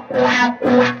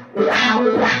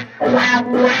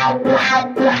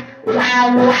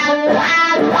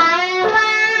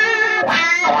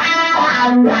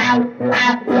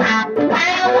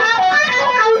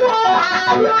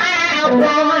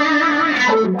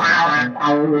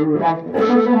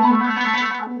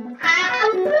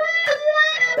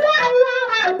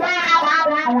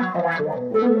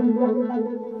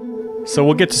 So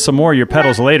we'll get to some more of your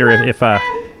pedals later if that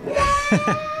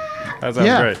sounds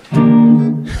great.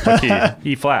 What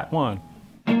key? E flat, 1.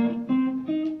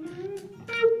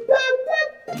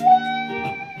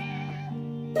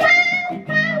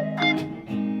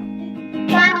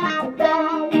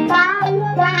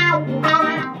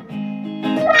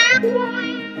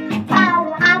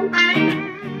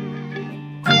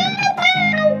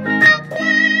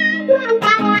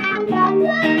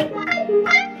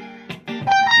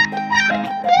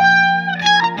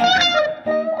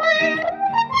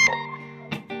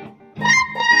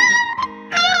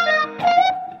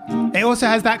 It also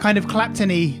has that kind of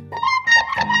Clapton-y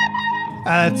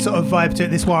sort of vibe to it,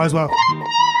 this wah as well.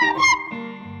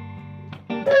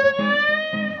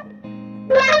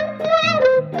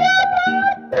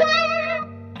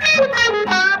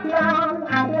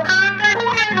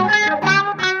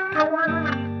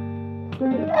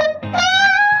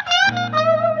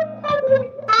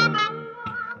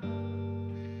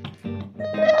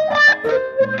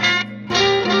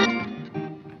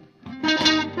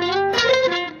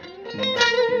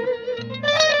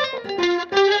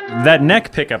 That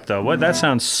neck pickup though, that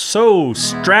sounds so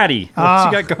stratty. What's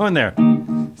you got going there?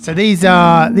 So these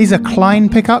are Klein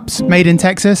pickups made in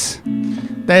Texas.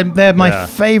 They're my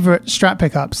favorite Strat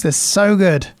pickups. They're so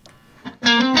good.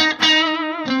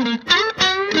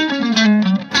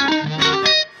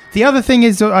 The other thing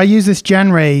is I use this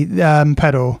Janray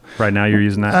pedal. Right now you're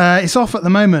using that? It's off at the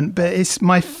moment, but it's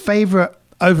my favorite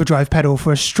overdrive pedal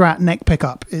for a Strat neck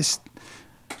pickup.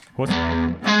 What?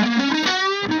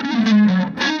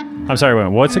 I'm sorry,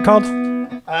 what's it called?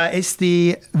 It's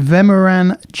the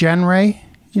Vemoran Janray.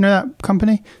 You know that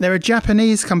company? They're a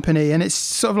Japanese company, and it's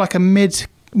sort of like a mid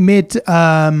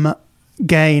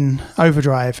gain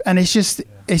overdrive, and it's just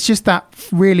that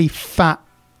really fat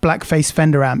blackface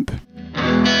Fender amp.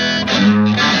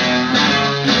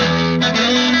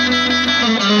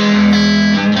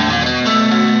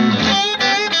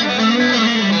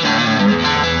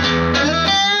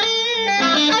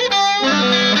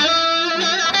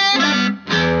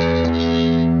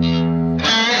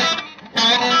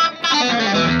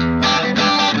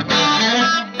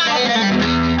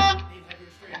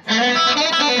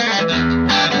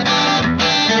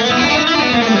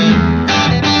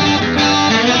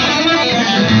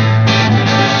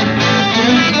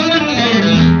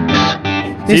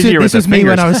 This was me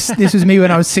when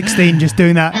I was 16, just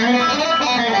doing that.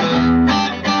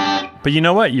 But you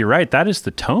know what? You're right. That is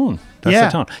the tone.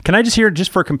 That's the tone. Can I just hear,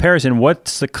 just for comparison,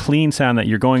 what's the clean sound that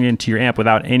you're going into your amp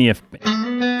without any of?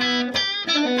 I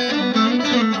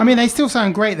mean, they still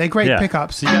sound great. They're great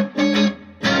pickups. So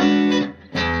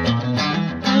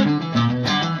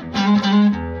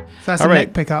that's a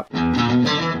neck pickup.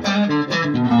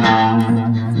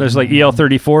 There's like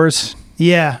EL34s.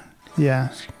 Yeah. Yeah.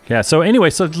 So anyway,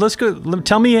 so let's go.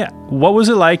 Tell me, what was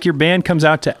it like? Your band comes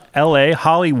out to L.A.,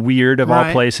 Hollyweird of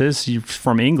all places. You're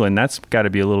from England. That's got to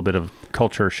be a little bit of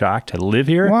culture shock to live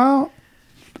here. Well,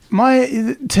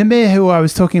 Tamir, who I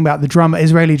was talking about, the drummer,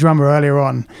 Israeli drummer earlier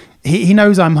on, he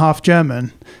knows I'm half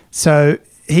German, so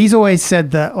he's always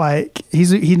said that like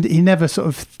he never sort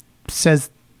of says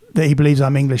that he believes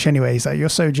I'm English anyway. He's like, you're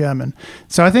so German.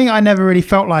 So I think I never really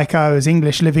felt like I was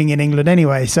English living in England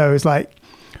anyway. So it was like,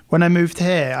 when I moved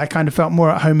here, I kind of felt more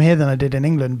at home here than I did in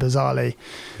England, bizarrely.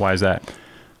 Why is that?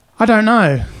 I don't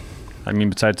know. I mean,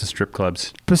 besides the strip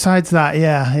clubs. Besides that,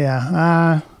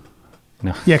 yeah.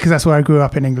 No. Yeah, because that's where I grew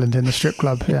up in England, in the strip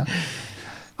club, yeah.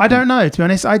 I don't know, to be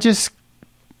honest. I just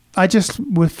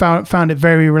found it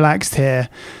very relaxed here.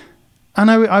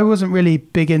 And I wasn't really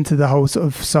big into the whole sort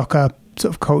of soccer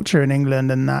sort of culture in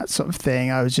England and that sort of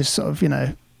thing. I was just sort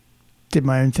of, did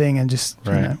my own thing and just,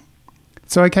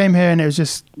 So I came here and it was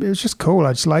just cool.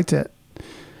 I just liked it.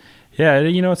 Yeah,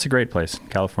 it's a great place,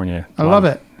 California. I love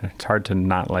it. It's hard to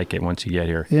not like it once you get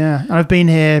here. Yeah, and I've been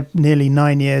here nearly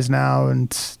 9 years now,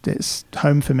 and it's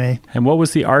home for me. And what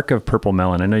was the arc of Purple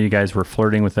Melon? I know you guys were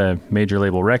flirting with a major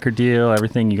label record deal.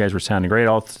 Everything, you guys were sounding great.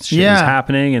 All shit was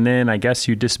happening, and then I guess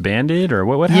you disbanded, or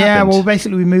what happened? Yeah, well,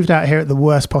 basically we moved out here at the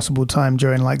worst possible time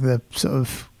during like the sort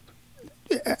of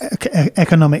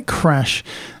economic crash,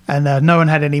 and no one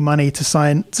had any money to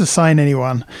sign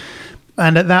anyone.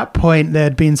 And at that point, there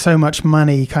had been so much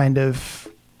money kind of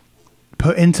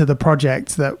put into the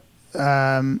project that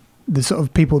the sort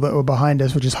of people that were behind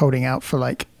us were just holding out for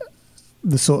like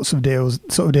the sort of deals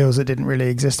that didn't really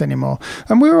exist anymore.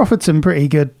 And we were offered some pretty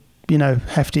good,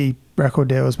 hefty record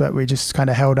deals, but we just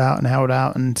kind of held out.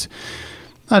 And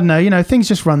I don't know, things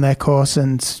just run their course,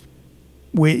 and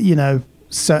we,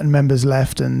 certain members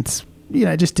left and,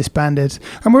 just disbanded.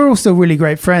 And we're all still really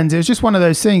great friends. It was just one of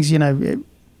those things,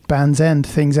 bands end,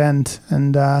 things end,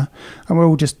 and we're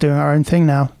all just doing our own thing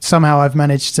now. Somehow I've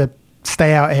managed to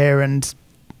stay out here and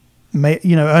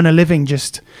earn a living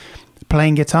just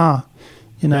playing guitar.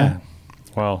 Yeah.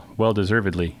 Well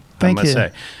deservedly, Thank I must you.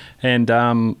 say.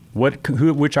 And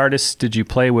which artists did you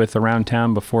play with around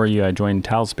town before you joined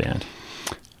Tal's band?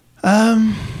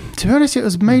 To be honest, it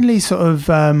was mainly sort of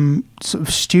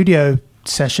studio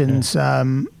sessions.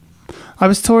 Yeah. I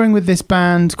was touring with this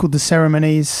band called The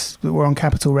Ceremonies that were on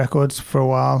Capitol Records for a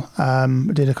while. I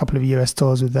did a couple of US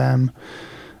tours with them.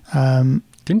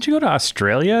 Didn't you go to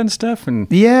Australia and stuff?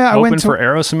 And I went for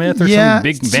Aerosmith or some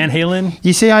big Van Halen?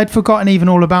 You see, I'd forgotten even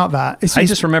all about that. I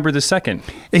just remember the second.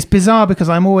 It's bizarre because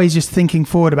I'm always just thinking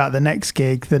forward about the next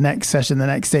gig, the next session, the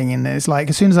next thing. And it's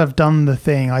like, as soon as I've done the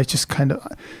thing, I just kind of...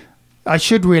 I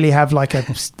should really have like a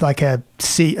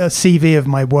CV of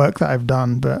my work that I've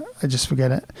done, but I just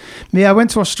forget it. Yeah, I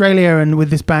went to Australia and with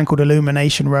this band called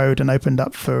Illumination Road and opened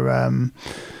up for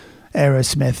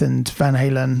Aerosmith and Van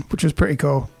Halen, which was pretty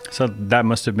cool. So that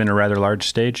must have been a rather large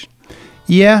stage.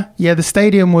 Yeah. The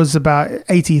stadium was about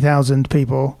 80,000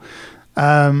 people.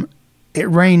 It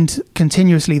rained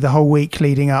continuously the whole week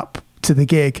leading up to the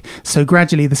gig, so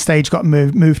gradually the stage got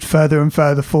moved further and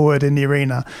further forward in the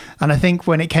arena, and I think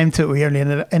when it came to it, we only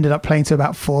ended up playing to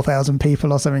about 4,000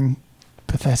 people or something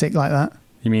pathetic like that.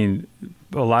 You mean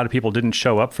a lot of people didn't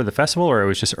show up for the festival, or it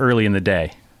was just early in the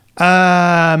day?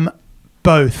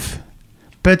 Both.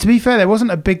 But to be fair, there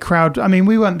wasn't a big crowd. I mean,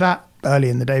 we weren't that early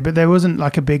in the day, but there wasn't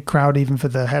like a big crowd even for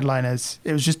the headliners.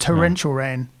 It was just torrential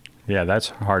rain. Yeah,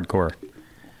 that's hardcore.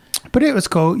 But it was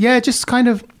cool. Yeah, just kind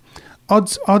of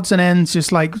odds and ends,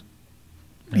 just like,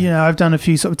 you know, I've done a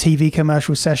few sort of TV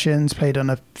commercial sessions, played on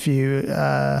a few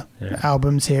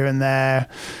albums here and there.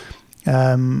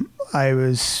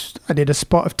 I did a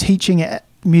spot of teaching at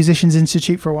Musicians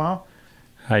Institute for a while.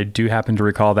 I do happen to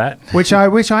recall that. which I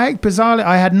bizarrely,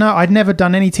 I'd never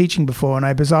done any teaching before, and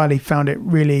I bizarrely found it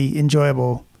really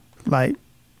enjoyable. Like,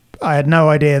 I had no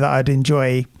idea that I'd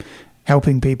enjoy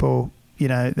helping people. You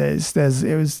know, it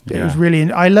was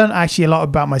really, I learned actually a lot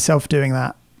about myself doing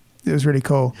that. It was really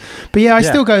cool. But yeah, I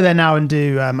still go there now and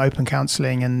do open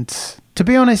counseling. And to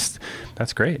be honest,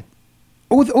 that's great.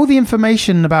 All the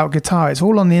information about guitar, it's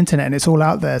all on the internet and it's all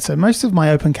out there. So most of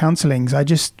my open counselings,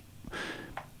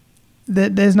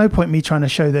 there's no point me trying to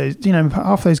show those. You know,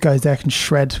 half those guys there can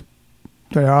shred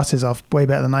their asses off way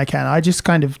better than I can. I just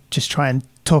kind of just try and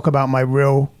talk about my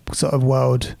real sort of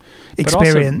world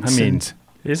experience. Also, I mean,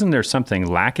 isn't there something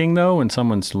lacking though when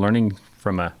someone's learning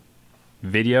from a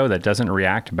video that doesn't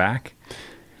react back?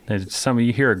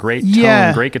 You hear a great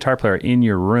tone, great guitar player in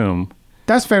your room.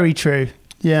 That's very true.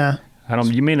 Yeah.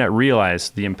 You may not realize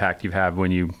the impact you have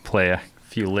when you play a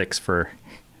few licks for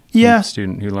a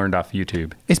student who learned off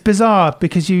YouTube. It's bizarre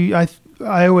because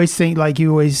I always think like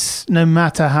no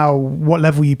matter what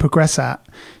level you progress at,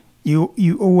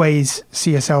 you always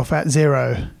see yourself at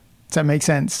zero. Does that make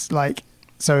sense? Like,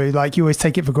 so like you always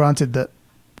take it for granted that,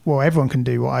 well, everyone can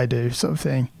do what I do, sort of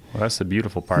thing. Well, that's the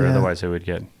beautiful part. Yeah. Otherwise it would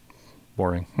get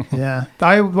boring. Yeah.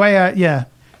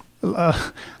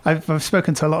 I've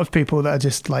spoken to a lot of people that are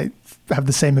just like have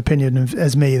the same opinion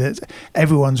as me, that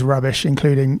everyone's rubbish,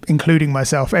 including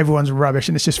myself. Everyone's rubbish,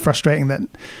 and it's just frustrating that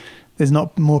there's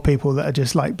not more people that are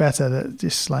just like better. That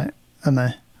just like, I don't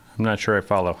know. I'm not sure I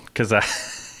follow because to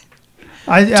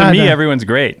me everyone's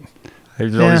great.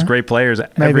 There's all these great players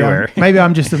everywhere. Maybe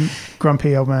I'm just a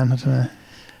grumpy old man. I don't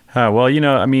know. Well, you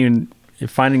know, I mean,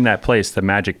 finding that place, the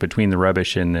magic between the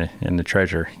rubbish and the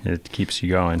treasure, it keeps you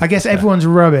going. I guess everyone's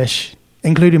rubbish,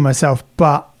 including myself,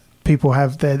 but people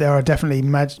have there are definitely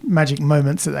magic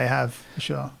moments that they have, for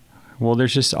sure. Well,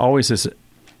 there's just always this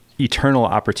eternal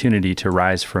opportunity to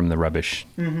rise from the rubbish,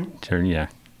 to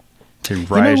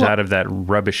rise out of that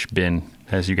rubbish bin,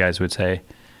 as you guys would say,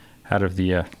 out of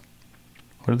the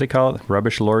what do they call it?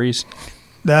 Rubbish lorries?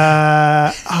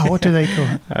 What do they call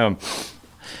it?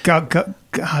 I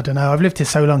don't know. I've lived here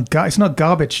so long. It's not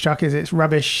garbage truck, is it? It's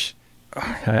rubbish.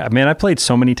 Man, I played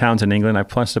so many towns in England. I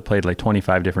must have played like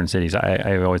 25 different cities.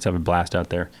 I always have a blast out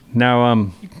there.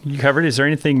 Now, you covered. Is there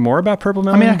anything more about Purple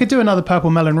Melon? I mean, I could do another Purple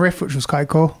Melon riff, which was quite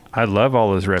cool. I love all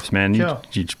those riffs, man. Sure.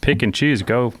 You pick and choose.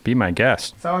 Go be my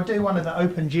guest. So I'll do one of the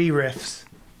open G riffs.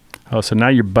 Oh, so now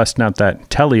you're busting out that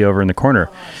telly over in the corner.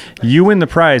 You win the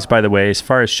prize, by the way. As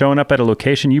far as showing up at a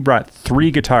location, you brought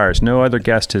 3 guitars. No other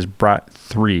guest has brought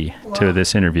 3 to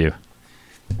this interview.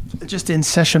 Just in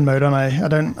session mode, aren't I?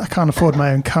 I can't afford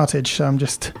my own cartage, so I'm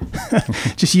just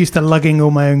just used to lugging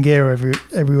all my own gear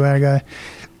everywhere I go.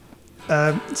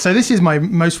 So this is my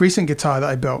most recent guitar that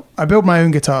I built. I build my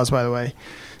own guitars, by the way,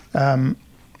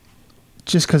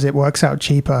 just because it works out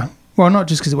cheaper. Well, not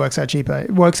just because it works out cheaper.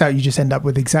 It works out you just end up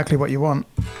with exactly what you want,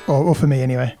 or for me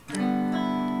anyway.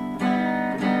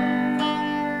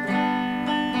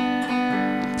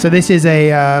 So this is a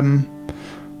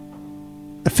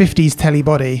 50s telly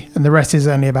body, and the rest is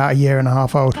only about a year and a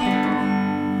half old.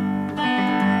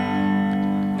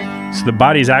 So the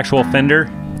body's actual Fender.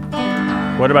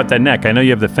 What about that neck? I know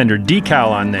you have the Fender decal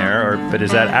on there, but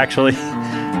is that actually,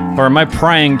 or am I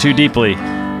prying too deeply?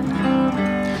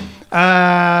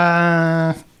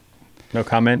 No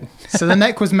comment. So the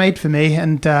neck was made for me,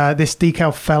 and this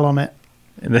decal fell on it,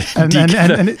 and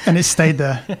it stayed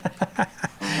there.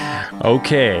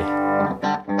 Okay.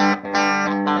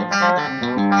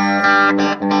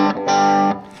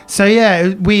 So yeah,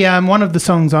 we one of the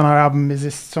songs on our album is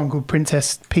this song called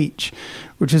Princess Peach,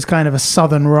 which is kind of a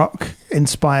southern rock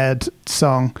inspired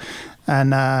song,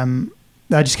 and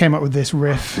I just came up with this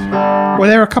riff. Well,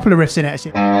 there are a couple of riffs in it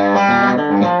actually.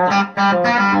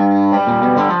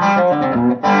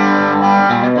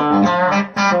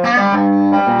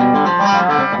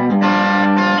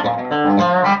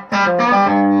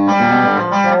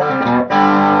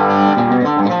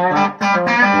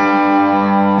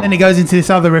 Then it goes into this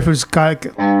other riff, which is kind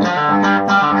of...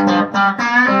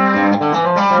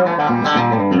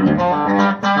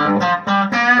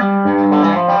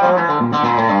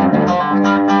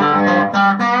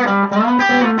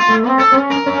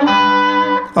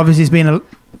 Obviously, it's been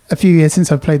a few years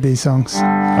since I've played these songs.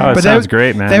 Oh, it sounds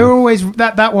great, man. They were always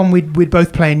that one. We'd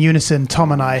both play in unison.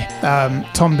 Tom and I.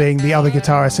 Tom being the other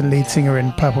guitarist and lead singer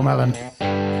in Purple Melon.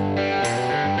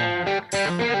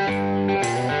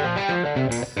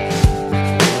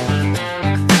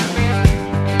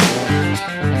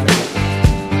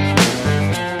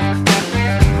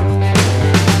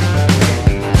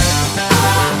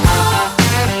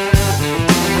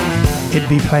 He'd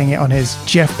be playing it on his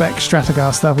Jeff Beck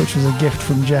Stratocaster, which was a gift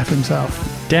from Jeff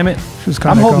himself. Damn it. Was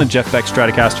I'm holding a Jeff Beck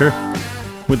Stratocaster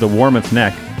with the Warmouth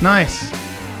neck. Nice.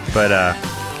 But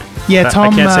yeah,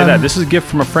 Tom. I can't say that. This is a gift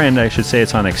from a friend. I should say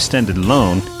it's on extended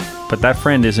loan. But that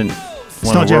friend isn't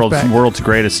one of the world's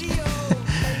greatest,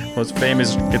 most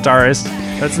famous guitarists.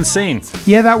 That's insane.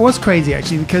 Yeah, that was crazy,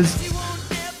 actually, because...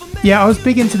 Yeah, I was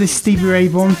big into this Stevie Ray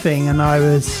Vaughan thing, and I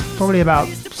was probably about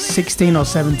 16 or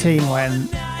 17 when...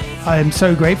 I am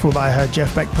so grateful that I heard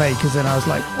Jeff Beck play, because then I was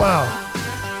like, wow,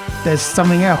 there's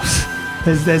something else.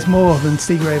 There's more than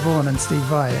Stevie Ray Vaughan and Steve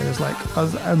Vai. It was like,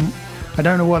 I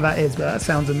don't know what that is, but that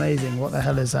sounds amazing. What the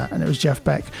hell is that? And it was Jeff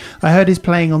Beck. I heard his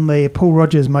playing on the Paul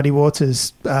Rodgers Muddy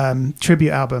Waters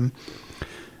tribute album.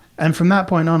 And from that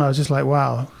point on, I was just like,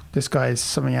 wow, this guy is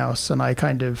something else. And I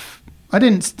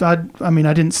didn't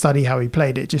study how he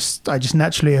played it. I just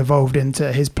naturally evolved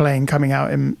into his playing coming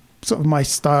out in sort of my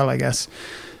style, I guess.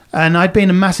 And I'd been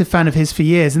a massive fan of his for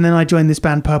years, and then I joined this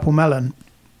band Purple Melon,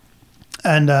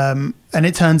 and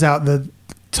it turns out that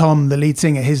Tom, the lead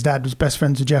singer, his dad was best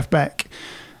friends with Jeff Beck,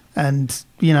 and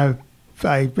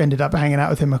I ended up hanging out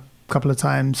with him a couple of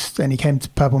times, and he came to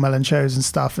Purple Melon shows and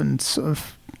stuff, and sort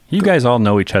of. You guys all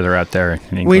know each other out there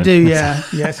in England. We do, yeah.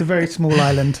 It's a very small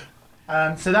island,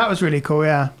 so that was really cool,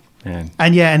 yeah.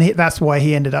 That's why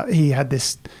he had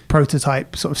this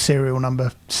prototype sort of serial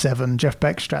number 7 Jeff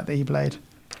Beck Strat that he played.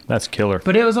 That's killer.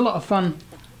 But it was a lot of fun.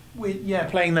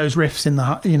 Playing those riffs in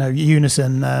the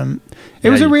unison. It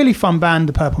was a really fun band,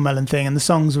 the Purple Melon thing, and the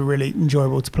songs were really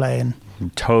enjoyable to play. And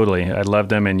totally, I loved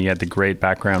them, and you had the great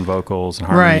background vocals and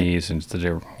harmonies, and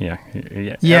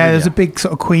there's a big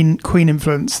sort of Queen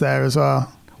influence there as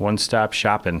well. One-stop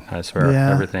shopping, I swear,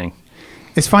 everything.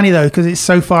 It's funny though, because it's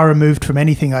so far removed from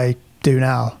anything I do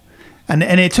now, and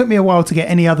it took me a while to get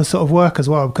any other sort of work as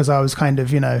well, because I was kind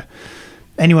of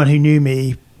anyone who knew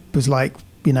me was like,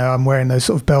 I'm wearing those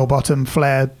sort of bell-bottom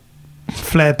flared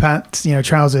pants,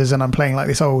 trousers, and I'm playing like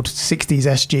this old 60s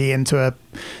SG into a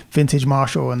vintage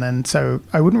Marshall, and then so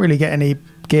I wouldn't really get any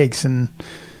gigs, and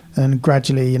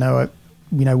gradually,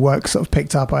 work sort of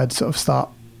picked up. I'd sort of start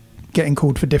getting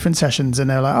called for different sessions, and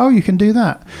they're like, oh, you can do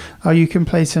that. Oh, you can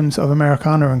play some sort of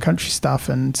Americana and country stuff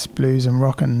and blues and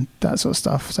rock and that sort of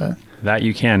stuff. So that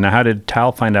you can. Now, how did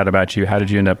Tal find out about you? How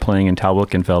did you end up playing in Tal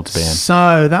Wilkenfeld's band?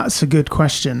 So that's a good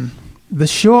question. The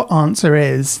short answer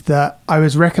is that I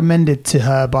was recommended to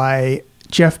her by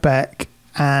Jeff Beck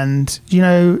and,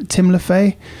 Tim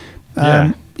LaFay?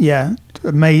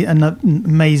 An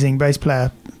amazing bass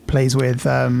player, plays with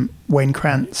Wayne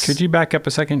Krantz. Could you back up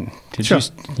a second? Sure.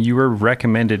 You were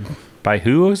recommended by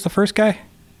who was the first guy?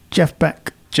 Jeff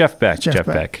Beck. Jeff Beck.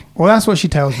 Well, that's what she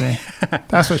tells me.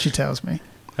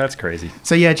 That's crazy.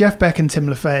 So yeah, Jeff Beck and Tim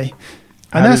LaFay.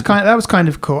 And that was kind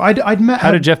of cool. I'd met.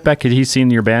 How did Jeff Beck? Had he seen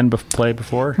your band play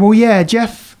before? Well, yeah,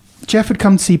 Jeff had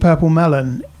come to see Purple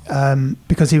Melon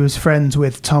because he was friends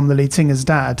with Tom, the lead singer's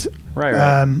dad. Right.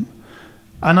 And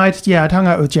I'd hung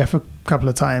out with Jeff a couple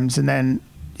of times, and then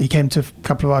he came to a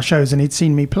couple of our shows, and he'd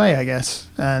seen me play, I guess.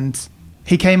 And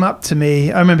he came up to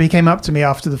me. I remember he came up to me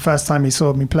after the first time he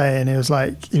saw me play, and he was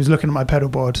looking at my pedal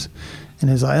board, and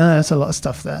he was like, "Oh, that's a lot of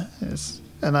stuff there."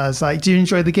 And I was like, "Do you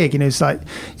enjoy the gig?" And he was like,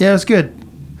 "Yeah, it was good.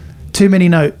 Too many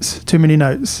notes.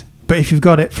 But if you've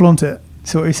got it, flaunt it."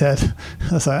 That's what he said.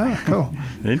 I was like, "Oh, cool."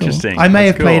 Interesting. Cool. I may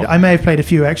have played a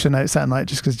few extra notes that night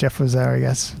just because Jeff was there, I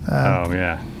guess.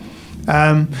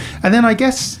 And then I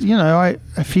guess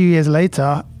a few years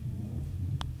later,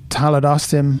 Tal had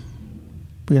asked him,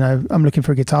 I'm looking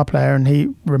for a guitar player, and he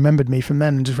remembered me from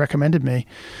then and just recommended me.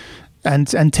 And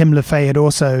Tim LaFay had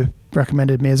also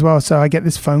recommended me as well. So I get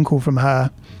this phone call from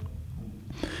her.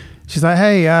 She's like,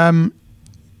 "Hey,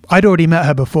 I'd already met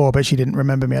her before, but she didn't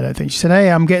remember me, I don't think." She said,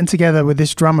 "Hey, I'm getting together with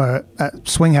this drummer at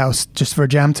Swing House just for a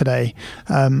jam today.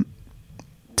 Tim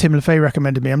LaFay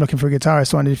recommended me. I'm looking for a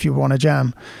guitarist. I wondered if you want to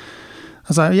jam." I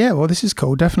was like, "Yeah, well, this is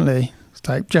cool, definitely." It's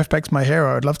like, Jeff Beck's my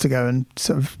hero. I'd love to go and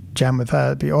sort of jam with her.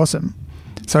 It'd be awesome.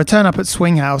 So I turn up at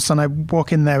Swing House, and I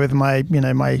walk in there with my,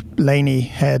 my Laney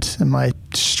head and my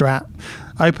Strat.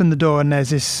 I open the door, and there's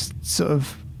this sort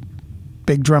of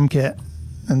big drum kit,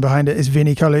 and behind it is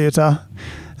Vinnie Colaiuta.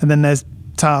 And then there's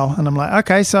Tal, and I'm like,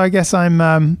 okay, so I guess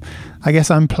I'm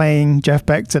playing Jeff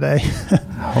Beck today.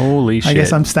 Holy shit! I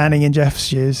guess I'm standing in Jeff's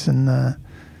shoes, and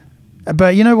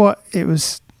but you know what? It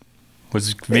was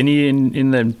Vinny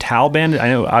in the Tal band? I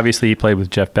know obviously he played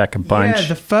with Jeff Beck a bunch. Yeah,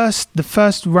 the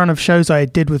first run of shows I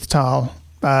did with Tal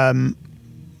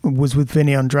was with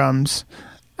Vinny on drums,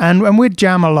 and we'd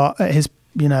jam a lot at his,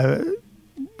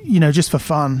 just for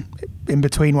fun in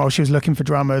between while she was looking for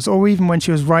drummers, or even when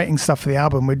she was writing stuff for the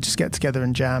album, we'd just get together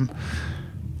and jam.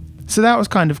 So that was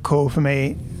kind of cool for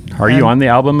me. Are you on the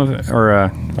album or I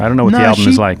don't know what the album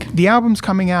is like. The album's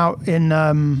coming out in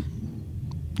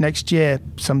next year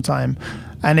sometime,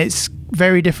 and it's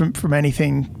very different from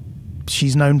anything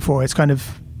she's known for. It's kind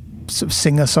of sort of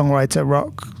singer-songwriter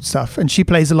rock stuff, and she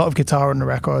plays a lot of guitar on the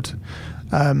record.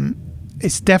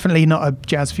 It's definitely not a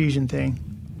jazz fusion thing,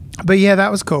 but yeah,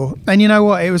 that was cool. And you know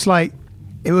what, it was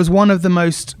one of the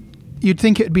most, you'd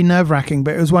think it would be nerve-wracking,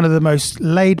 but it was one of the most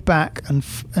laid back and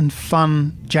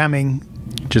fun jamming.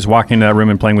 Just walking into that room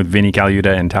and playing with Vinny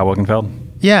Colaiuta and Tal Wilkenfeld?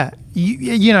 Yeah.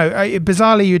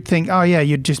 Bizarrely you'd think, oh yeah,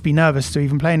 you'd just be nervous to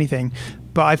even play anything.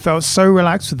 But I felt so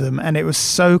relaxed with them, and it was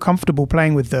so comfortable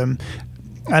playing with them.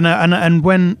 And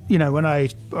when I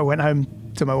went home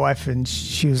to my wife and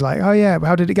she was like, oh yeah,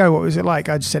 how did it go? What was it like?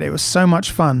 I just said it was so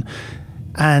much fun.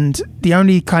 And the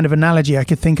only kind of analogy I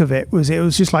could think of it was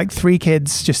just like three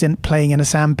kids just playing in a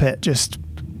sandpit, just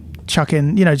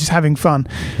chucking, just having fun.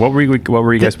 What were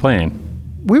you guys playing?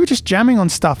 We were just jamming on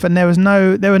stuff, and there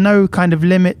were no kind of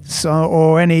limits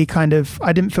or any kind of,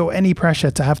 I didn't feel any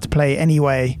pressure to have to play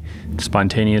anyway.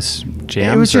 Spontaneous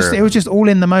jams? It was just all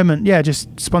in the moment. Yeah,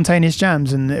 just spontaneous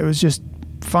jams, and it was just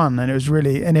fun, and it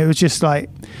was just like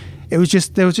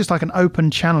an open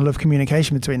channel of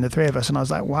communication between the three of us, and I was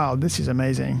like, wow, this is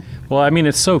amazing. Well, I mean,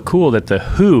 it's so cool that the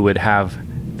Who would have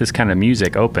this kind of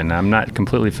music open. I'm not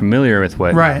completely familiar with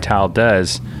what Tal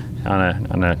does on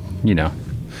a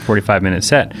 45-minute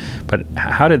set, but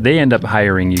how did they end up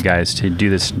hiring you guys to do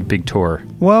this big tour?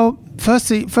 Well,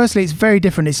 firstly, it's very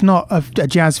different. It's not a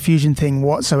jazz fusion thing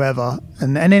whatsoever,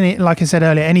 and any, like I said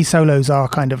earlier, any solos are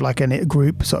kind of like a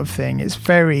group sort of thing. It's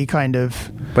very kind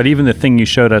of. But even the thing you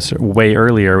showed us way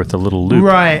earlier with the little loop,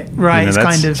 right. It's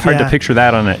kind of hard to picture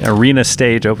that on an arena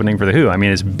stage opening for the Who. I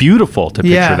mean, it's beautiful to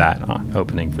picture that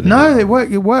opening for the Who. No, it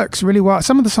works really well.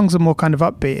 Some of the songs are more kind of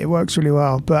upbeat. It works really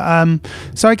well. But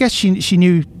so I guess she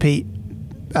knew Pete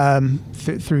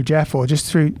through Jeff, or just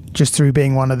through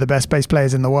being one of the best bass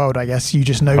players in the world. I guess you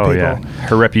just know people. Yeah,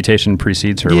 her reputation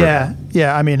precedes her work.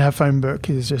 Yeah. I mean, her phone book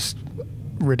is just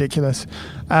ridiculous.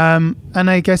 And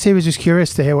I guess he was just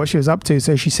curious to hear what she was up to,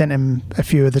 so she sent him a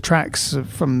few of the tracks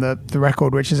from the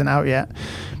record, which isn't out yet,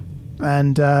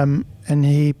 and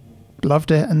he loved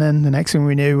it. And then the next thing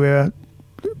we knew, we were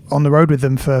on the road with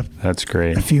them for that's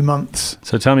great a few months.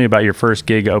 So tell me about your first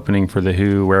gig opening for the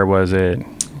Who. Where was it?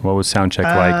 What was soundcheck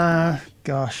like?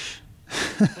 Gosh,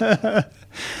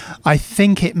 I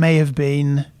think it may have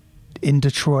been in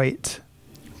Detroit.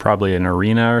 Probably an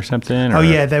arena or something? Oh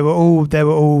yeah, they were all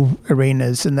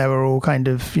arenas, and they were all kind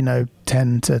of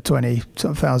 10 to 20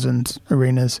 sort of thousand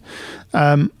arenas.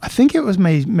 I think it was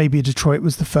maybe Detroit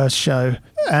was the first show,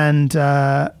 and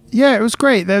yeah, it was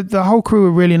great. The whole crew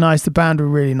were really nice. The band were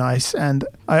really nice, and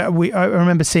I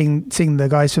remember seeing the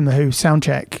guys from the Who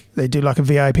soundcheck. They do like a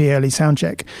VIP early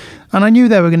soundcheck, and I knew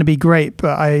they were going to be great,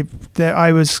 but it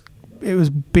was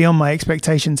beyond my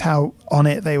expectations how on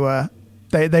it they were.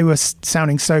 They were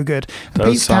sounding so good.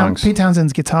 Pete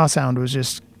Townshend's guitar sound was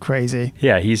just crazy.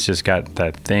 Yeah, he's just got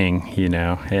that thing,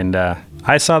 And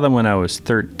I saw them when I was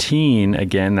 13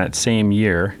 again that same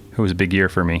year. It was a big year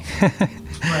for me.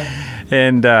 Right.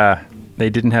 And they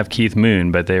didn't have Keith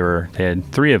Moon, but they had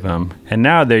three of them. And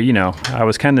now they're, I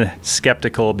was kind of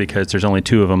skeptical because there's only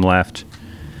two of them left.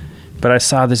 But I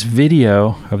saw this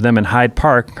video of them in Hyde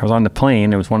Park. I was on the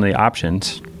plane. It was one of the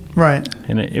options. Right.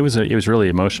 And it was really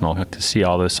emotional to see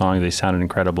all those songs. They sounded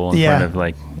incredible in front of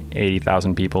like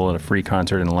 80,000 people at a free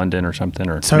concert in London or something.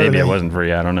 Or totally. Maybe it wasn't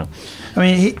free. I don't know. I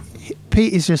mean,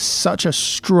 Pete is just such a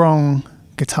strong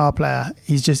guitar player.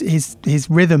 He's just his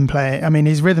rhythm playing. I mean,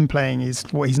 his rhythm playing is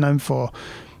what he's known for.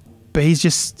 But he's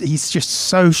just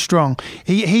so strong.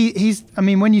 He's I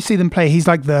mean, when you see them play, he's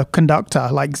like the conductor,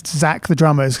 like Zach the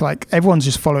drummer is like everyone's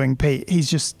just following Pete. He's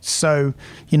just so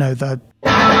the.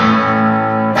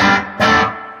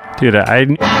 Dude, I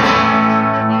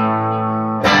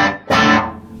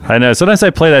know. Sometimes I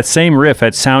play that same riff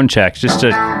at soundcheck just to.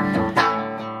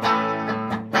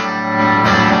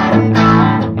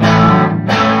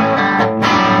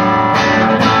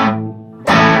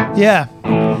 Yeah.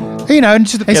 And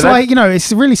just, it's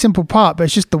it's a really simple part, but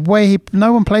it's just the way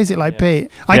no one plays it like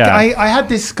Pete. I had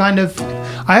this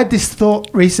thought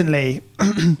recently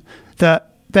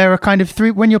that there are kind of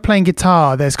three, when you're playing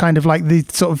guitar, there's kind of like the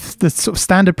sort of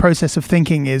standard process of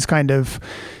thinking is kind of,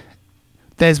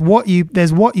 there's what you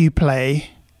play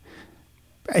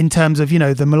in terms of,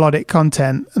 the melodic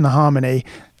content and the harmony.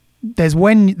 There's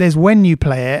when you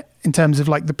play it in terms of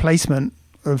like the placement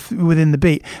of within the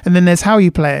beat, and then there's how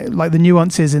you play it, like the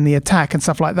nuances in the attack and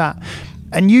stuff like that.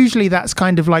 And usually that's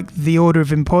kind of like the order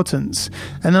of importance.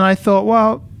 And then I thought,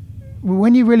 well,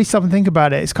 when you really stop and think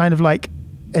about it, it's kind of like,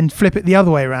 and flip it the other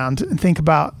way around and think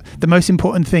about the most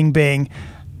important thing being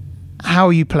how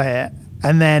you play it,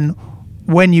 and then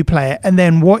when you play it, and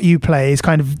then what you play is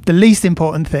kind of the least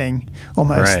important thing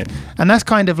almost. Right. And that's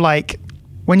kind of like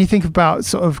when you think about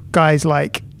sort of guys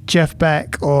like Jeff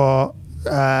Beck or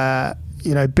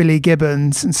Billy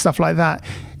Gibbons and stuff like that.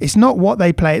 It's not what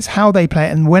they play, it's how they play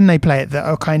it and when they play it that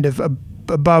are kind of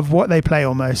above what they play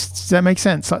almost. Does that make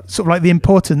sense? Like, sort of like the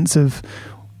importance of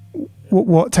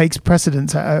what takes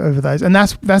precedence over those. And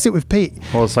that's it with Pete.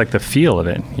 Well, it's like the feel of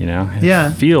it,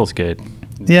 It feels good.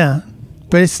 Yeah.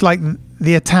 But it's like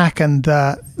the attack and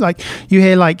like you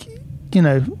hear like,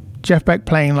 Jeff Beck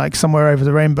playing like Somewhere Over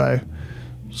the Rainbow.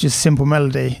 It's just simple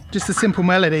melody. Just the simple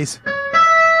melodies.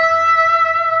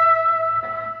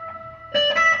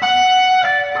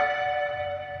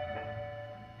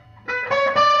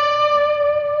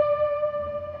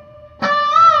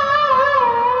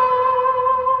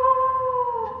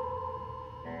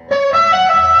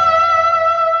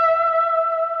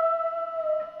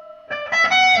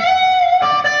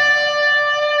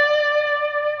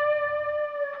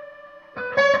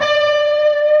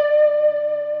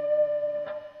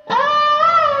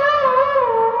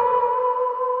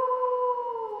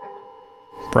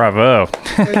 Bravo.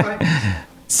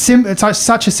 It's like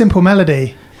such a simple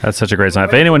melody. That's such a great song.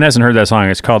 If anyone hasn't heard that song,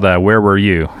 it's called Where Were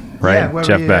You, right? Yeah,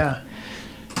 Jeff Beck. Yeah.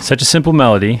 Such a simple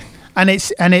melody. And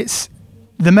it's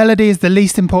the melody is the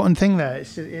least important thing there.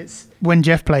 It's when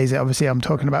Jeff plays it, obviously I'm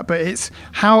talking about, but it's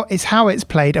how it's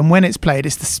played, and when it's played,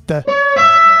 it's the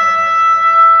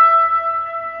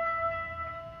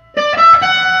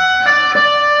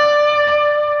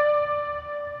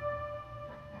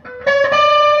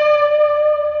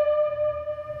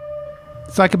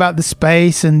It's like about the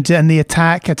space and the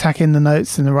attacking the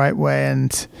notes in the right way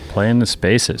and playing the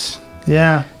spaces.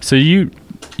 Yeah. So you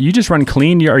just run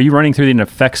clean? Are you running through an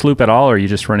effects loop at all, or are you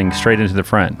just running straight into the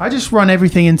front? I just run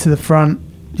everything into the front.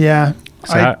 Yeah.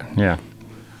 Yeah.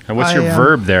 And what's your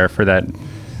verb there for that?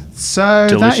 So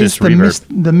that is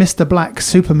the Mr. Black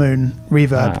Supermoon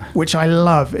reverb, which I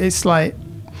love. It's like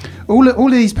all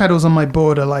of these pedals on my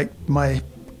board are like my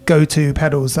go-to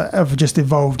pedals that have just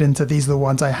evolved into these are the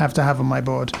ones I have to have on my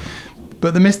board.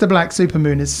 But the Mr. Black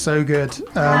Supermoon is so good.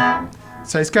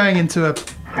 So it's going into a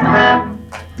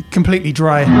completely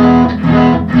dry.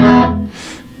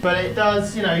 But it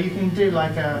does, you can do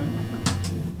like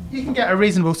you can get a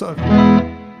reasonable sort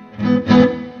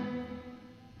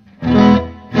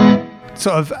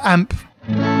of amp.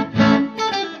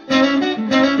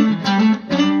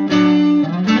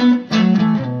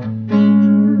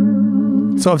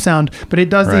 Sort of sound, but it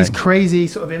does these crazy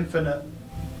sort of infinite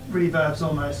reverbs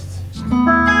almost.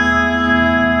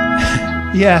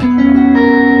 Yeah.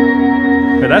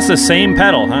 But that's the same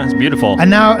pedal, huh? It's beautiful. And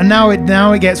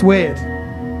now it gets weird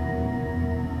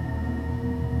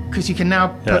because you can now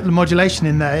put the modulation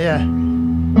in there. Yeah.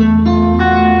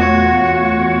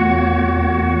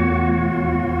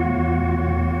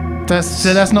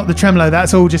 That's not the tremolo.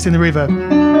 That's all just in the reverb.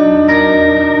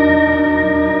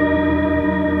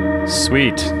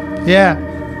 Sweet. Yeah.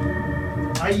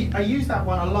 I use that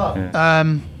one a lot.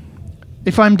 Yeah.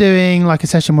 If I'm doing like a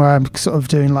session where I'm sort of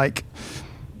doing like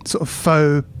sort of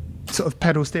faux sort of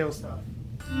pedal steel stuff.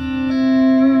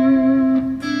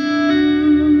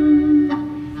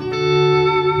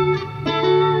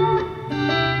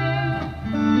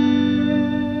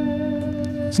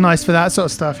 It's nice for that sort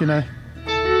of stuff,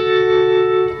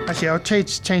 Actually, I'll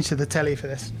change to the telly for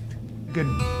this. Good.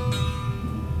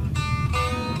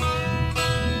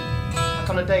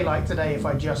 On a day like today, if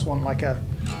I just want like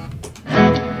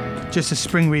just a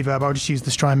spring reverb, I'll just use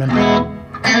the Strymon.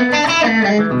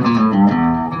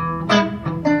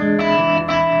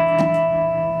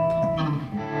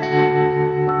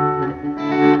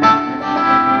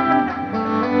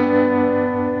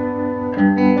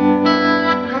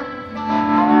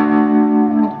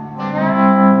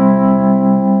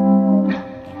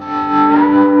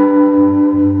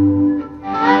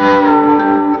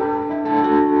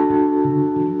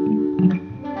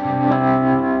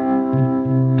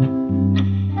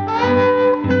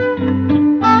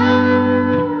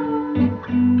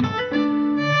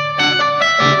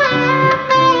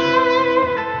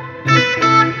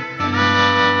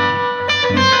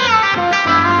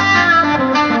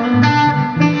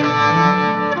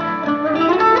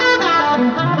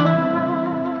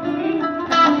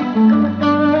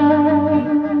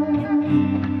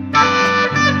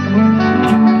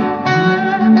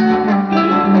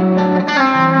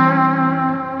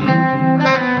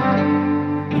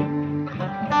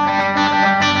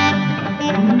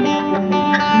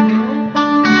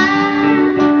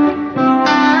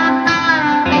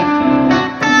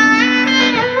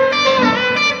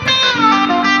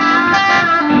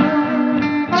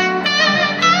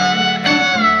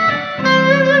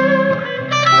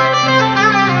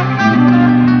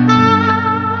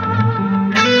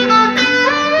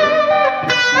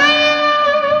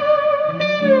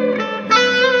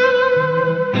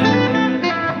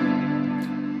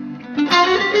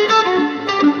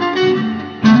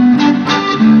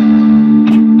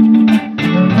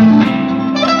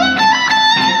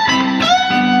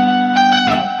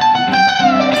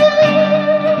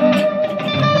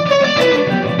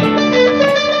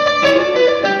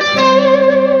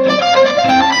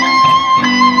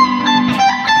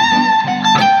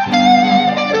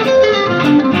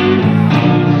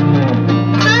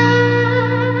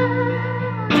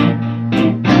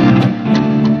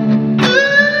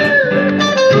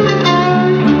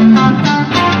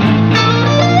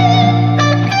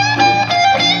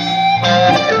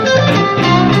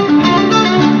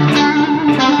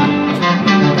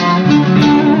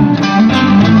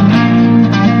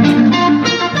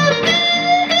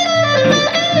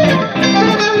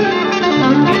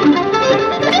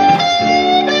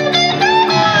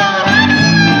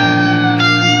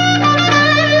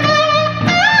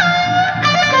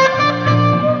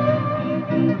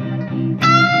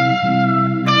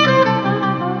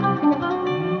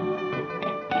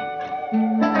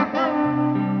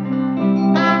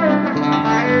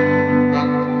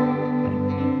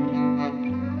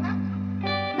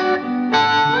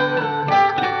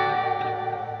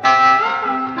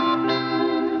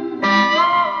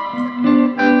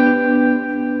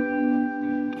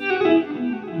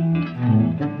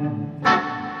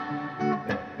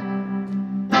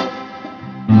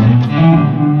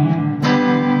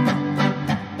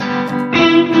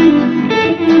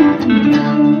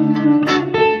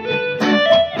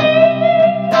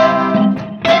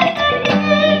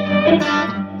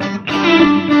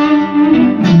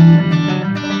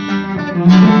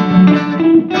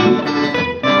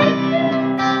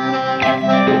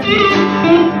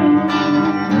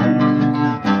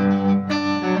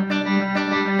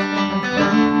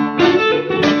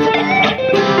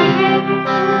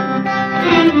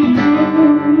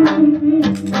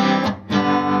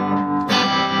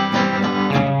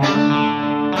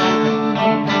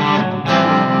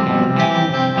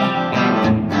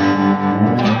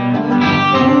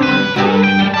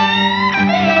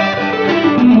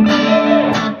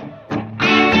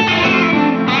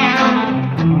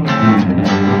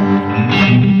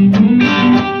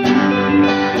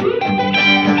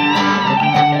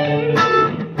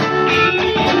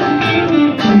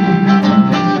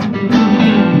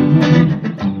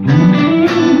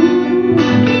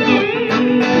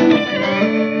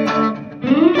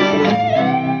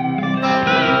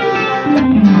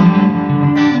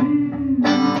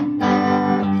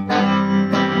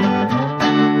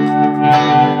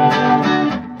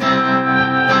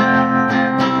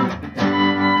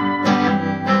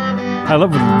 I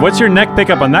love. What's your neck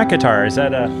pickup on that guitar? Is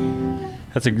that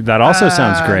that also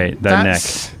sounds great. That neck.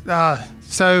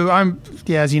 So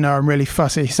as you know, I'm really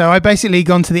fussy. So I basically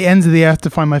gone to the ends of the earth to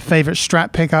find my favorite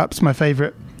Strat pickups, my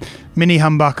favorite mini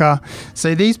humbucker.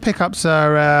 So these pickups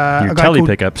are your Tele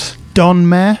pickups. Don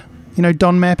Mayer. You know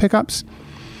Don Mayer pickups?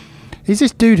 He's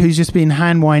this dude who's just been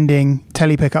hand winding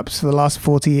Tele pickups for the last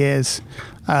 40 years.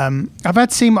 I've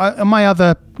had Seymour on my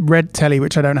other red Tele,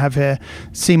 which I don't have here.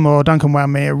 Seymour Duncan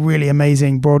wound me a really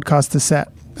amazing broadcaster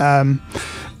set,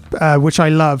 which I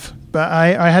love. But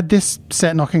I had this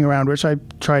set knocking around, which I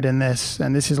tried in this,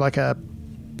 and this is like a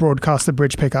broadcaster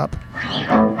bridge pickup,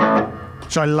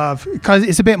 which I love because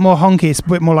it's a bit more honky. It's a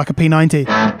bit more like a P90.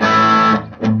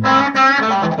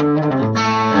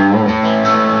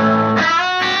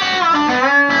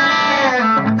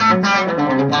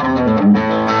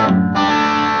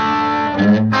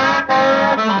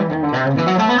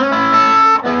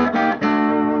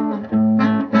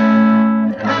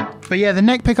 But yeah, the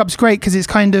neck pickup's great because it's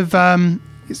kind of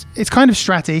it's kind of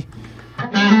stratty.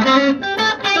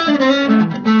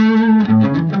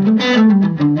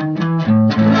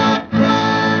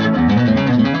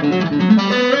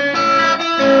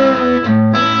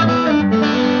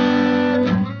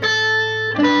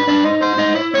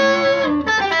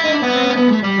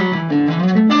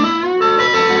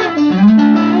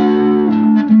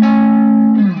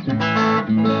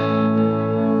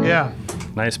 Yeah.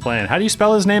 Nice playing. How do you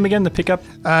spell his name again, the pickup?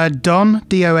 Don,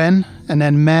 D-O-N, and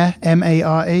then Mayer,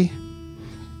 M-A-R-E.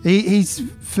 He's,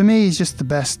 for me, he's just the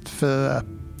best for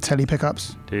Tele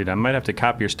pickups. Dude, I might have to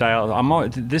copy your style.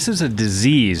 This is a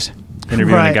disease,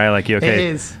 interviewing a guy like you. Okay, it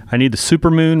is. I need the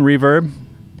Supermoon reverb.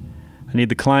 I need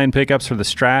the Klein pickups for the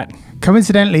Strat.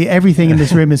 Coincidentally, everything in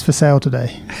this room is for sale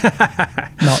today.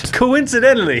 Not.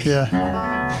 Coincidentally.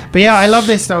 Yeah. But yeah, I love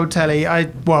this old Tele.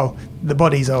 Well, the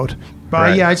body's old. But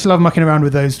right. Yeah, I just love mucking around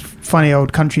with those funny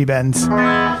old country bends. Oh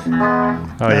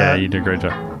yeah, you did a great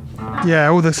job. Yeah,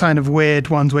 all the kind of weird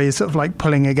ones where you're sort of like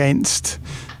pulling against.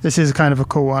 This is kind of a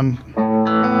cool one.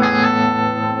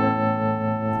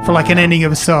 For like an ending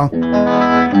of a song.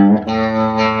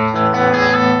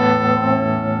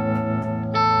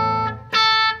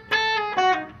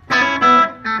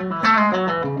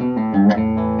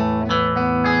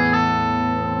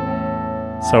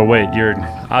 So wait, you're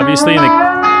obviously in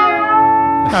the...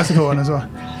 That's a cool one as well.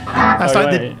 That's like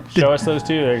right. Show us those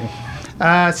two.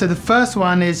 So the first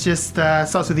one is just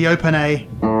starts with the open A.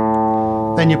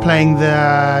 Then you're playing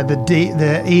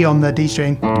the E on the D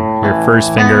string. Your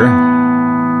first finger.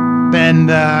 Then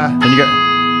you got.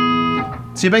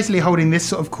 So you're basically holding this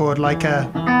sort of chord like a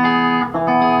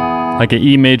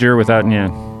E major without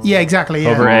Yeah, exactly.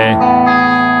 Yeah. Over A.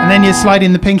 And then you're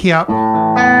sliding the pinky up.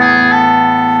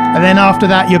 And then after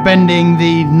that, you're bending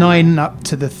the 9 up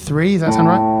to the 3. Does that sound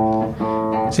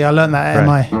right? See, I learned that at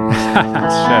MI. Shut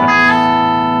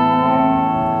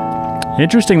up.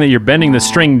 Interesting that you're bending the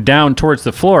string down towards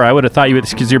the floor. I would have thought you would,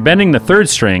 because you're bending the third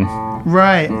string.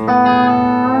 Right.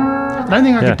 I don't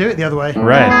think I could do it the other way.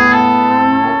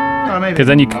 Right. Oh, maybe. Because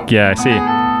then I see.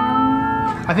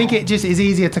 I think it just is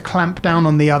easier to clamp down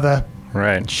on the other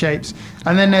shapes.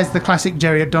 And then there's the classic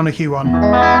Jerry O'Donoghue one,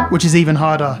 which is even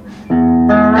harder.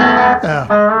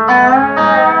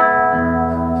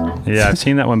 Yeah, I've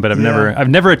seen that one, but I've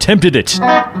never attempted it. So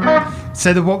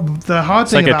the hard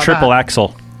thing about like a triple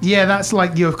axle. Yeah, that's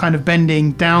like you're kind of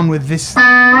bending down with this. So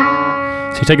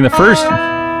you're taking the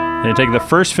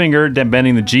first finger, then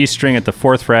bending the G string at the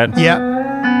 4th fret.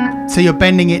 Yeah. So you're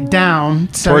bending it down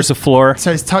towards the floor.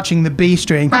 So it's touching the B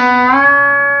string.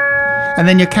 And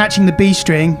then you're catching the B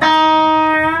string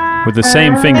with the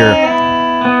same finger.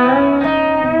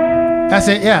 That's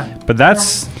it, yeah. But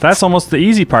that's almost the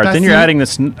easy part. Then you're adding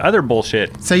this other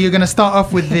bullshit. So you're going to start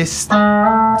off with this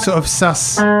sort of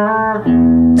sus.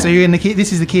 So you're in the key.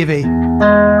 This is the key of E.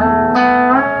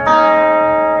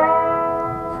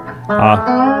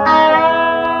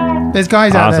 There's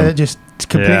guys out there that just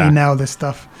completely nail this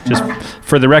stuff. Just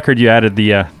for the record, you added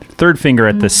the 3rd finger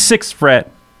at the 6th fret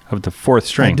of the 4th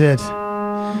string. I did.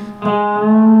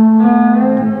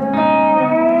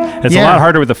 It's a lot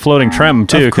harder with the floating trem,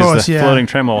 too, because the floating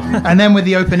tremolo. And then with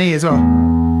the open E as well.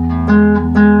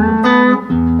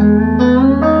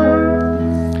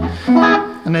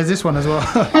 And there's this one as well.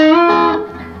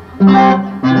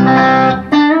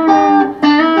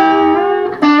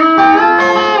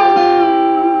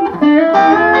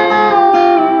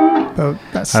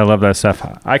 I love that stuff.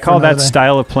 I call that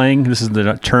style of playing, this is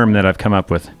the term that I've come up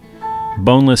with,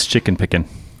 boneless chicken picking.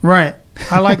 Right.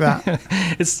 I like that.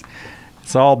 It's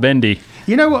all bendy.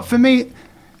 You know what? For me,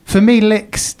 For me,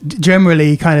 licks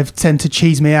generally kind of tend to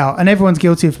cheese me out, and everyone's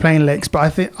guilty of playing licks. But I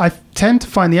think I tend to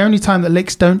find the only time that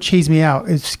licks don't cheese me out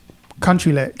is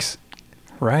country licks.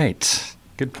 Right.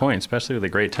 Good point, especially with a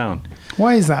great tone.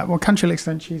 Why is that? Well, country licks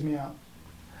don't cheese me out.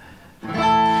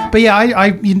 But yeah,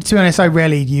 to be honest, I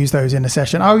rarely use those in a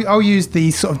session. I'll use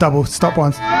these sort of double stop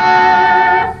ones.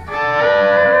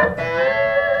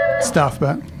 Stuff,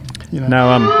 but you know. Now,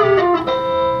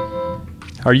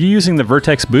 are you using the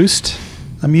Vertex Boost?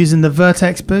 I'm using the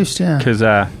Vertex Boost, yeah. Because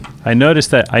I noticed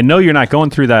that, I know you're not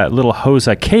going through that little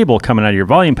HOSA cable coming out of your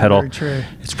volume pedal. Very true.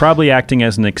 It's probably acting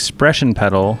as an expression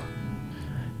pedal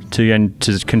to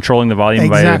controlling the volume.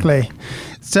 Exactly.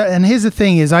 So, and here's the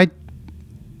thing is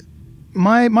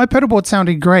my pedal board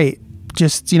sounded great,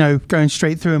 just, you know, going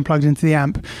straight through and plugged into the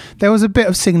amp. There was a bit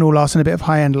of signal loss and a bit of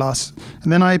high-end loss.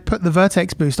 And then I put the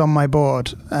Vertex Boost on my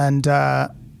board, and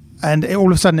all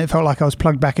of a sudden it felt like I was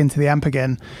plugged back into the amp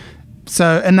again.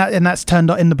 So and that's turned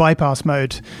on in the bypass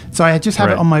mode. So I just have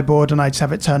it on my board and I just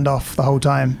have it turned off the whole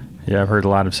time. Yeah, I've heard a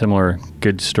lot of similar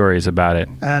good stories about it.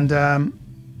 And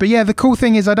but yeah, the cool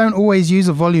thing is I don't always use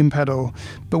a volume pedal,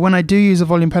 but when I do use a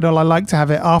volume pedal, I like to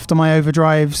have it after my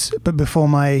overdrives but before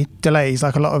my delays,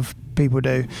 like a lot of people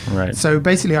do. Right. So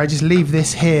basically I just leave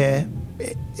this here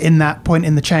in that point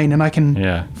in the chain, and I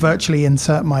can virtually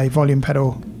insert my volume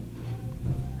pedal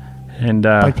and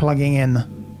by plugging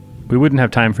in. We wouldn't have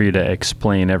time for you to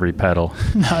explain every pedal.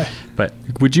 No. But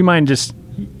would you mind just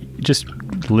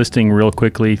listing real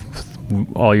quickly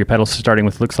all your pedals, starting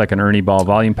with, looks like an Ernie Ball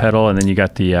volume pedal, and then you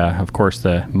got the, of course,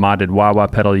 the modded wah-wah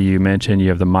pedal you mentioned. You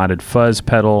have the modded fuzz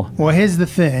pedal. Well, here's the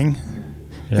thing,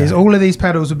 is all of these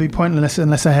pedals would be pointless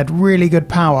unless I had really good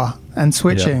power and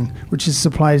switching, which is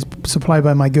supplied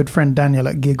by my good friend Daniel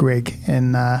at GigRig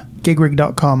in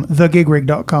gigrig.com,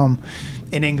 thegigrig.com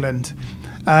in England.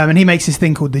 And he makes this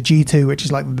thing called the G2, which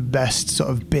is like the best sort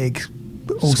of big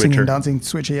all singing, dancing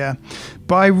switcher, yeah.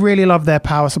 But I really love their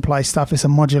power supply stuff. It's a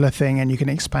modular thing, and you can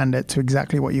expand it to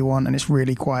exactly what you want, and it's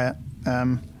really quiet.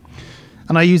 And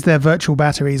I use their virtual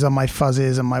batteries on my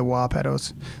fuzzes and my wah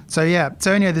pedals. So yeah,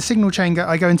 so anyway, the signal chain,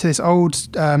 I go into this old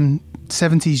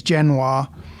 70s Gen wah,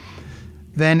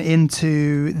 then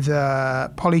into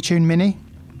the Polytune Mini,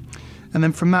 and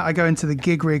then from that I go into the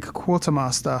GigRig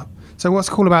Quartermaster. So what's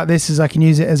cool about this is I can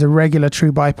use it as a regular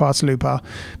true bypass looper,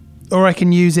 or I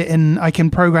can use it I can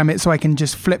program it so I can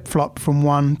just flip-flop from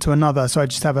one to another. So I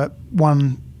just have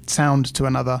one sound to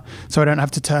another. So I don't have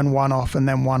to turn one off and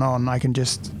then one on. I can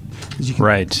just...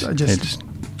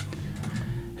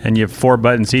 And you have 4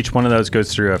 buttons. Each one of those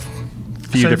goes through a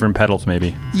few different pedals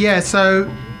maybe. Yeah, so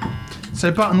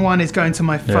button 1 is going to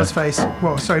my fuzz face.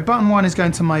 Well, sorry, button 1 is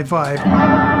going to my vibe.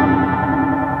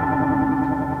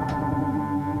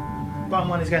 Button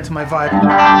 1 is going to my vibe.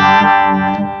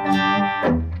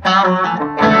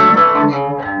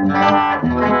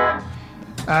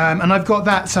 And I've got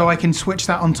that so I can switch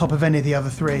that on top of any of the other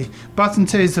 3. Button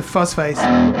 2 is the fuzz face.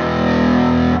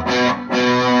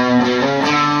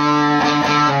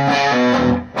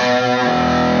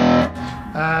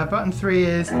 Button 3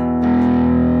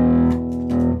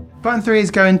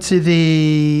 is going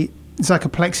to it's like a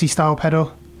plexi style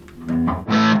pedal.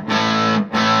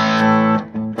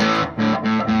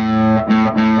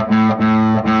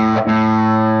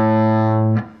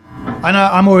 I know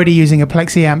I'm already using a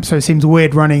plexi amp, so it seems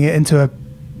weird running it into a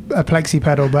plexi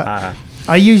pedal, but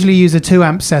I usually use a 2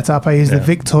 amp setup. I use the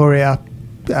Victoria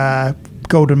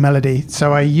Golden Melody,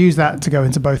 so I use that to go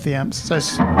into both the amps. So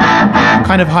it's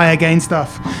kind of higher gain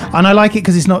stuff, and I like it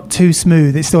because it's not too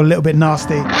smooth. It's still a little bit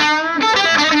nasty.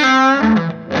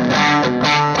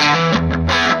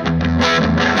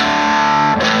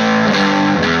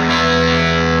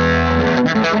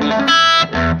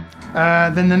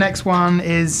 Then the next one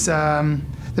is the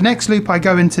next loop. I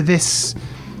go into this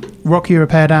Rock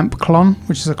Repaired amp Klon,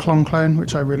 which is a Klon clone,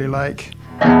 which I really like.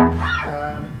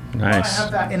 Nice. I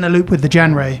have that in a loop with the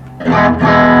Jan Ray.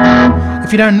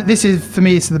 If you don't, this is, for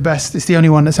me, it's the best. It's the only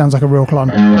one that sounds like a real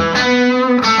Klon.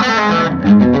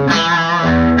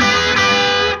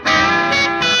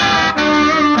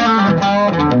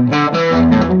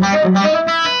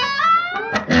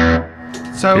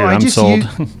 So Dude, I'm sold.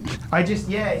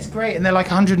 Yeah, it's great, and they're like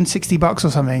 $160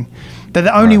 or something. They're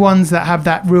the only ones that have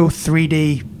that real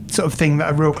 3D sort of thing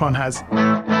that a real Klon has.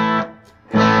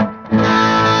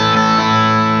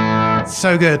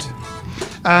 So good.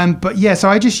 But yeah, so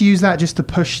I just use that just to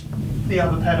push the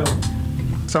other pedal.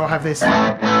 So I'll have this.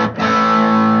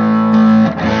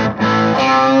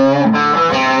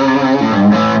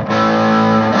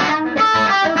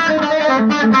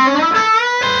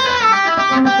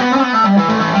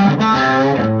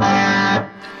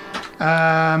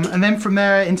 And then from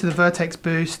there into the Vertex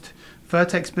boost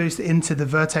into the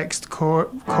Vertex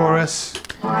chorus.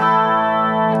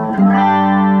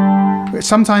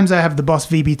 Sometimes I have the Boss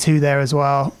VB2 there as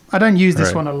well. I don't use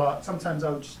this one a lot. Sometimes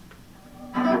I'll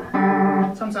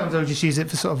just use it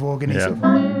for sort of organ-y sort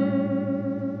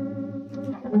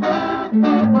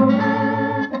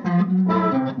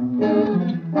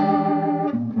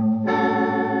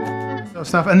of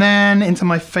stuff. And then into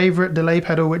my favorite delay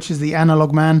pedal, which is the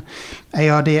Analog Man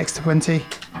ARD X20.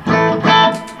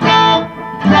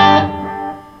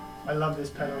 I love this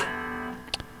pedal.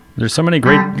 There's so many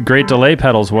great delay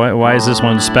pedals. Why is this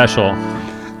one special?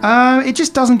 It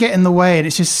just doesn't get in the way, and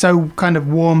it's just so kind of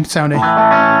warm sounding.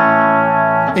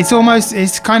 It's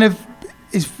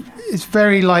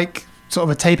very like sort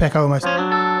of a tape echo almost.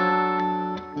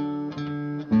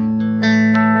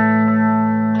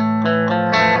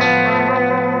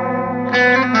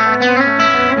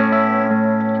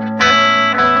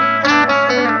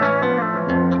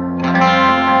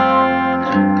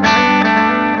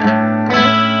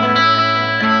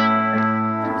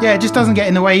 Yeah, it just doesn't get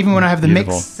in the way, even when I have the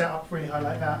mix set up really high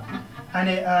like that. And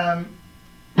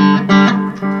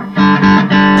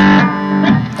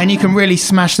and you can really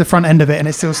smash the front end of it, and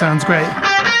it still sounds great.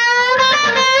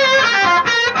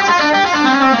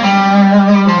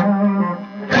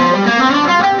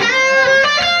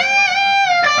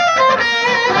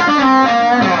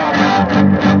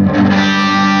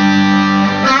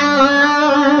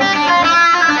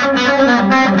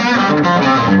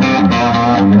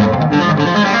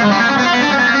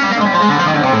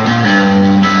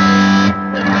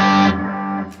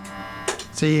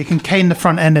 So you can cane the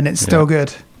front end and it's still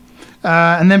good.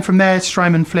 And then from there,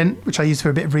 Strymon Flint, which I use for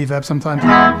a bit of reverb sometimes,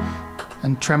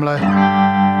 and tremolo.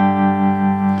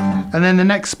 And then the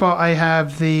next spot, I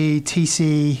have the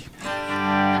TC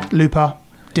Looper,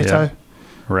 ditto. Yeah.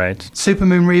 Right.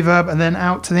 Supermoon reverb, and then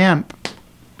out to the amp.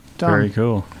 Done. Very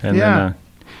cool. And then,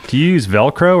 do you use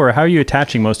Velcro, or how are you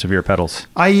attaching most of your pedals?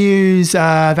 I use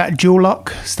that dual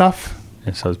lock stuff.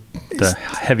 And so the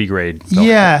heavy grade Velcro.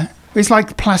 Yeah. It's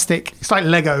like plastic. It's like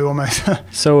Lego almost.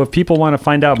 So if people want to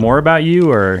find out more about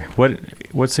you, or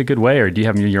what's a good way? Or do you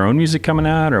have your own music coming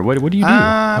out? Or what do you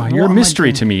do? You're a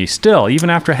mystery to me still, even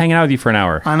after hanging out with you for an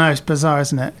hour. I know, it's bizarre,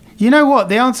 isn't it? You know what?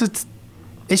 The answer...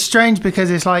 It's strange because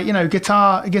it's like,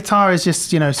 guitar is just,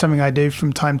 something I do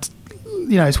from time to...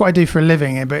 it's what I do for a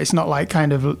living, but it's not like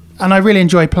kind of... And I really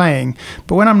enjoy playing.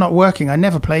 But when I'm not working, I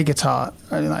never play guitar.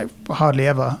 Like, hardly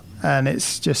ever. And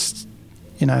it's just...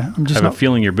 I'm just I have a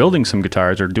feeling you're building some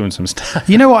guitars or doing some stuff.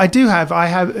 You know what I do have? I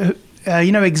have,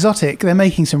 Exotic. They're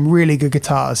making some really good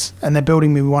guitars, and they're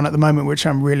building me one at the moment, which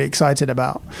I'm really excited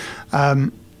about.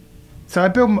 So I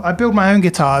build my own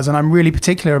guitars, and I'm really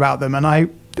particular about them. And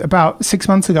about 6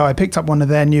 months ago, I picked up one of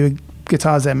their new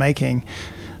guitars they're making,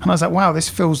 and I was like, wow, this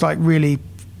feels like really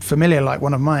familiar, like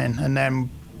one of mine. And then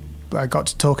I got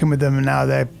to talking with them, and now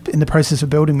they're in the process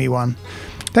of building me one.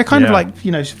 They're kind of like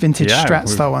vintage Strat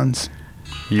style ones.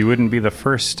 You wouldn't be the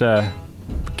first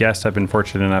guest I've been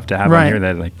fortunate enough to have on here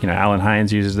that, Alan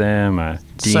Hines uses them.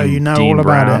 Dean all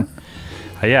about it.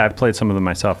 Yeah, I've played some of them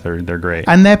myself. They're great.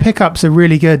 And their pickups are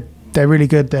really good. They're really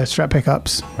good. They're Strat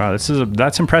pickups. Wow,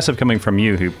 that's impressive coming from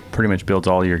you, who pretty much builds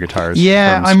all your guitars.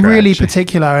 Yeah, from I'm scratch. really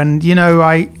particular, and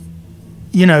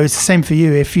it's the same for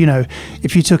you. If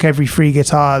you took every free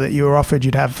guitar that you were offered,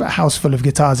 you'd have a house full of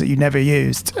guitars that you never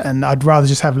used. And I'd rather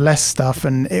just have less stuff,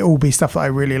 and it all be stuff that I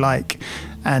really like.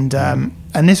 And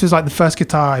this was like the first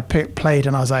guitar I played,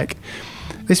 and I was like,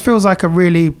 this feels like a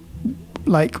really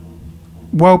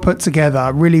well put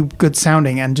together, really good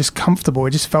sounding, and just comfortable.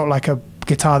 It just felt like a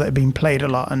guitar that had been played a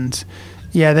lot. And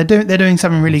yeah, they're doing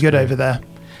something really good over there.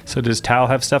 So does Tal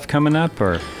have stuff coming up,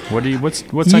 or what's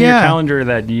on your calendar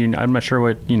that I'm not sure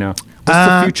what's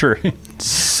the future? Who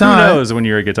knows when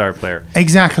you're a guitar player?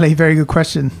 Exactly. Very good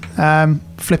question.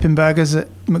 Flipping burgers at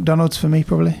McDonald's for me,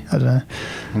 probably. I don't know.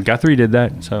 Guthrie did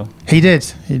that, so. He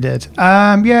did.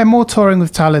 More touring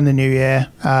with Tal in the new year.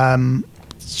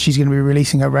 She's going to be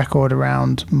releasing a record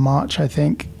around March, I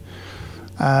think.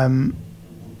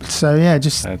 That's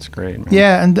great, man.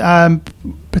 Yeah, and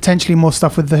potentially more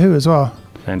stuff with The Who as well.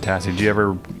 Fantastic. Do you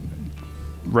ever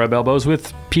rub elbows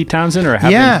with Pete Townsend, or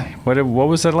have what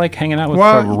was it like hanging out with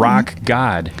the rock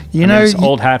god? It's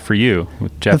old hat for you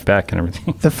with Jeff Beck and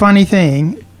everything. The funny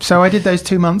thing, so I did those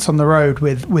 2 months on the road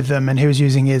with them, and he was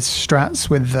using his Strats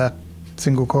with the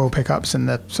single coil pickups and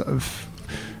the sort of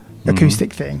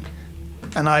acoustic thing,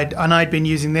 and I'd been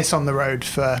using this on the road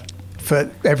for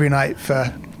every night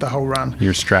for the whole run.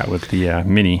 Your Strat with the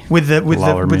Mini, with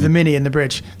the Mini and the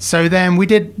bridge. So then we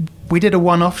did a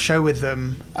one-off show with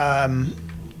them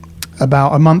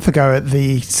about a month ago at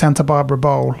the Santa Barbara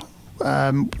Bowl.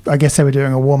 I guess they were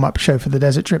doing a warm-up show for the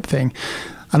Desert Trip thing.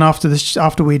 And after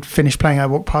we'd finished playing, I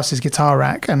walked past his guitar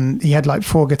rack, and he had like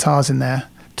 4 guitars in there.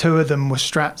 2 of them were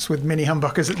Strats with mini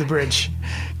humbuckers at the bridge.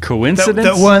 Coincidence?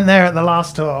 That weren't there at the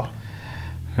last tour.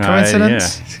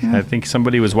 Coincidence? Yeah. I think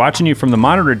somebody was watching you from the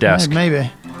monitor desk. Yeah,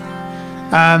 maybe.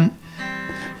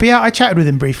 But yeah, I chatted with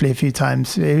him briefly a few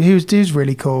times. He was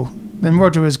really cool. And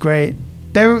Roger was great.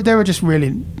 They were just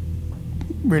really,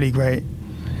 really great.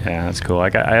 Yeah, that's cool. I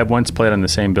had once played on the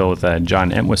same bill with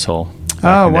John Entwistle.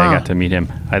 Oh, wow. I got to meet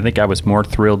him. I think I was more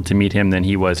thrilled to meet him than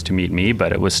he was to meet me,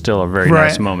 but it was still a very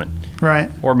nice moment. Right.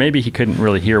 Or maybe he couldn't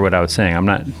really hear what I was saying. I'm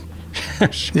not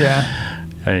Yeah.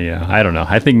 I don't know.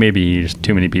 I think maybe just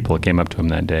too many people came up to him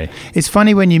that day. It's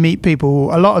funny when you meet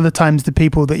people. A lot of the times, the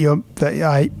people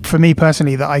for me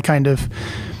personally, that I kind of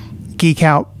geek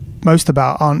out most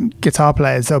about aren't guitar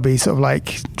players. They'll be sort of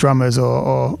like drummers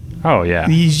or oh yeah.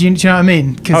 Do you know what I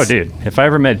mean? Oh dude, if I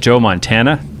ever met Joe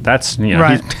Montana, that's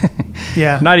right. He's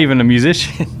Yeah. not even a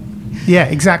musician. Yeah,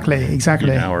 exactly.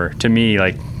 Or to me,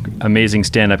 like amazing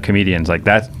stand-up comedians like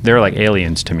that, they're like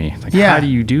aliens to me. Like, yeah. How do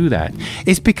you do that?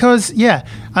 It's because, and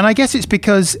I guess it's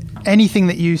because anything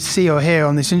that you see or hear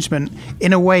on this instrument,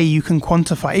 in a way you can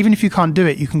quantify. Even if you can't do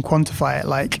it, you can quantify it.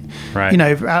 Like, right.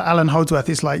 Alan Holdsworth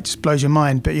is like, just blows your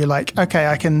mind, but you're like, okay,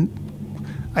 I can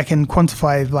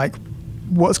quantify like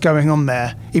what's going on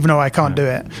there, even though I can't do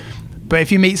it. But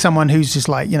if you meet someone who's just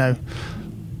like, like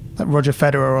Roger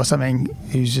Federer or something,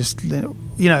 who's just,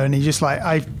 and he's just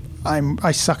like,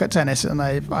 I suck at tennis and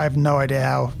I have no idea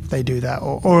how they do that,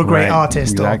 or a great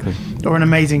artist, exactly. or an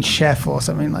amazing chef or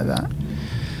something like that.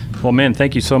 Well, man,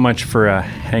 thank you so much for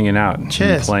hanging out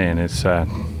Cheers. and playing. It's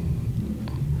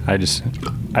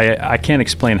I can't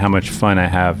explain how much fun I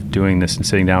have doing this and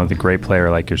sitting down with a great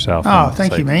player like yourself. Oh,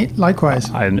 thank you, mate. Likewise.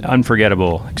 An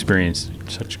unforgettable experience.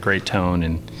 Such great tone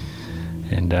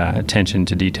and attention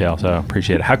to detail. So I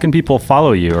appreciate it. How can people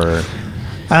follow you? Or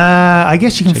I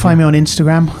guess you can find me on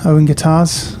Instagram, Owen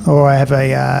Guitars, or I have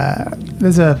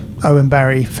there's a Owen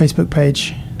Barry Facebook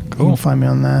page. Cool. You can find me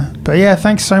on there. But yeah,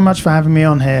 thanks so much for having me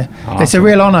on here. Awesome. It's a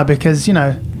real honor because,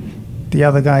 the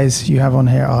other guys you have on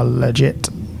here are legit.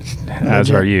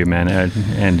 As are you, man.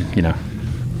 And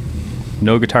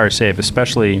no guitar is safe,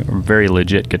 especially very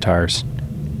legit guitars.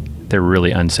 They're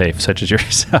really unsafe, such as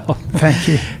yourself. Thank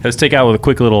you. Let's take out with a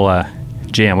quick little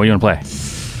jam. What do you want to play?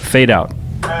 Fade Out.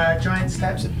 Giant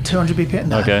Steps at 200 BPM.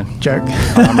 No, okay. Joke.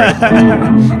 I'm ready.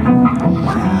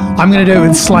 I'm going to do it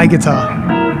with slide guitar.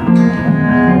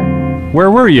 Where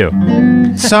were you?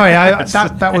 Sorry,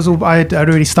 that was all. I'd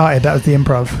already started. That was the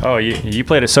improv. Oh, you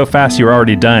played it so fast you were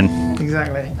already done.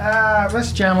 Exactly.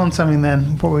 Let's jam on something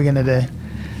then. What are we going to do?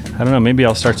 I don't know. Maybe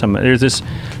I'll start some. There's this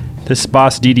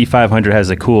Boss DD500 has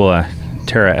a cool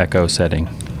Terra Echo setting.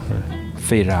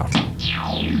 Fade Out.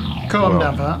 Cool, I'm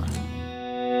down for that.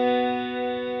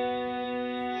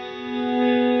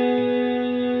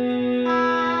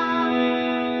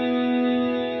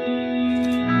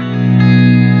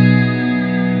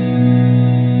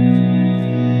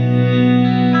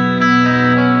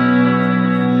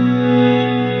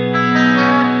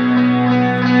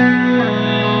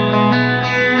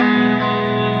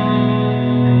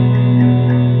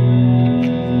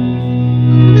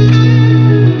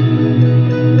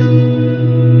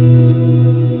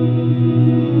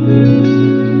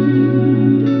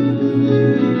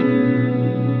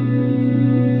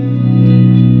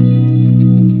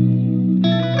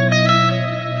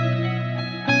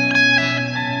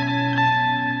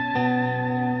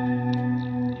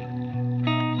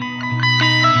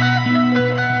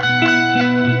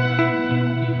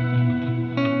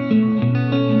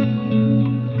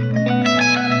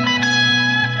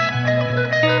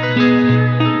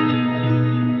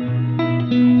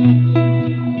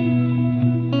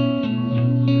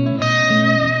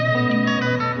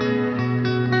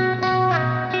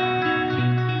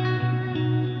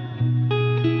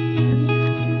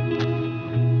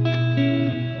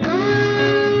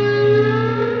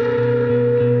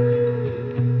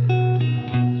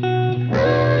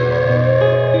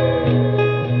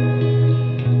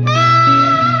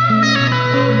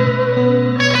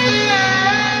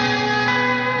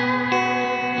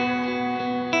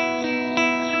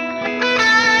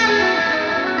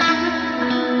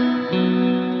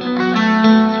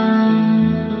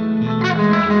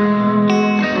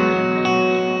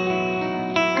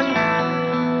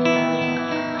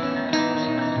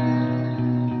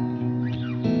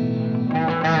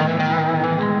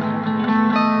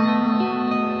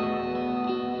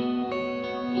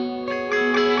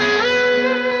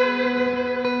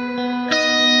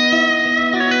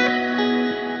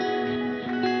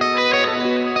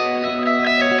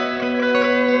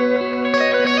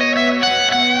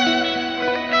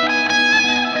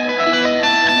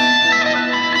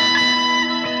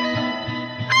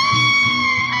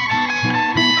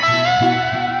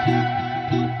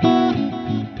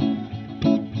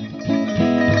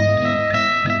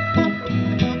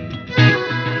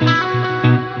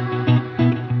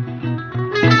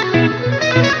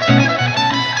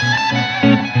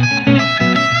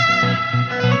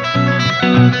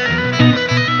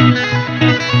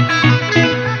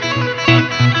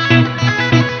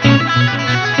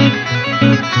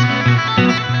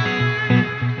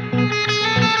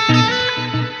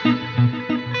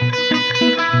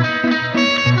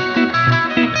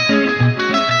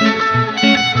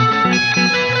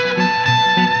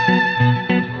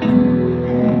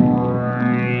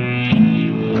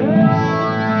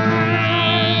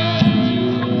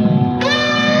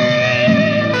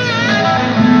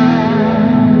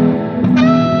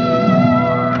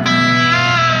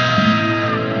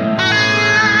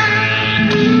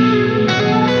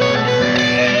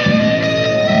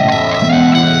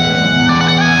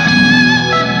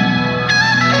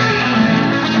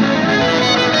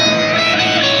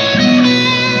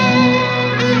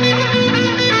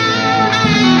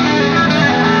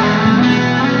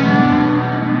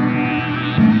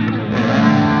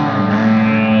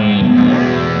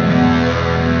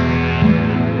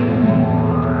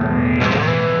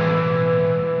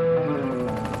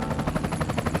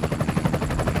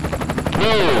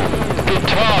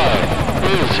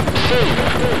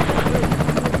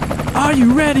 Are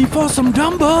you ready for some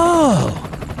Dumble?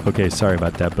 Okay, sorry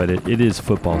about that, but it is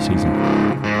football season.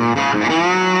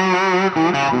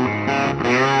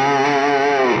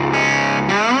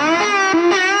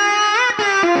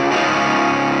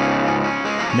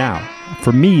 Now,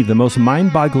 for me, the most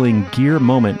mind-boggling gear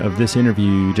moment of this interview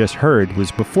you just heard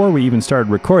was before we even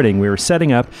started recording. We were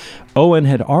setting up. Owen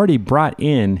had already brought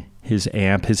in his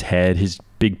amp, his head, his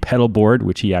big pedal board,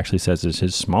 which he actually says is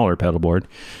his smaller pedal board,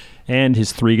 and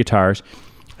his 3 guitars.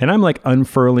 And I'm like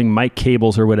unfurling mic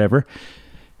cables or whatever.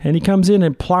 And he comes in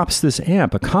and plops this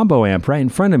amp, a combo amp, right in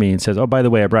front of me and says, oh, by the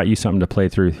way, I brought you something to play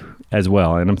through as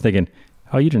well. And I'm thinking,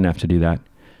 oh, you didn't have to do that.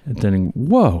 And then,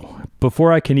 whoa.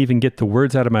 Before I can even get the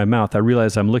words out of my mouth, I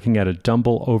realize I'm looking at a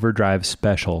Dumble Overdrive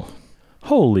Special.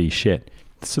 Holy shit.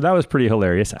 So that was pretty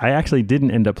hilarious. I actually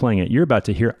didn't end up playing it. You're about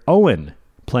to hear Owen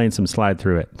playing some slide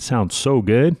through it. Sounds so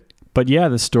good. But yeah,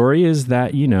 the story is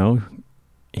that, you know,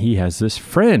 he has this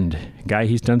friend, a guy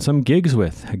he's done some gigs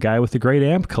with, a guy with a great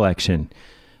amp collection,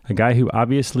 a guy who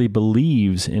obviously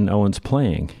believes in Owen's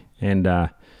playing. And I'm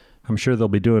sure they'll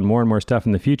be doing more and more stuff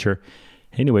in the future.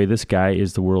 Anyway, this guy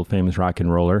is the world-famous rock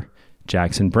and roller,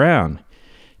 Jackson Browne.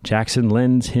 Jackson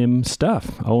lends him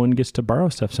stuff. Owen gets to borrow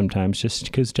stuff sometimes just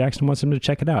because Jackson wants him to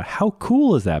check it out. How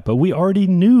cool is that? But we already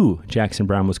knew Jackson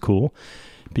Browne was cool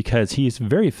because he is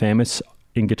very famous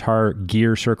in guitar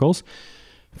gear circles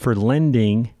for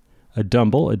lending a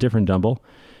Dumble, a different Dumble,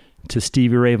 to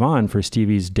Stevie Ray Vaughan for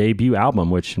Stevie's debut album,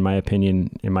 which in my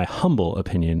opinion, in my humble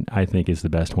opinion, I think is the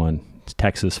best one. It's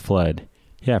Texas Flood.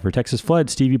 Yeah, for Texas Flood,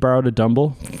 Stevie borrowed a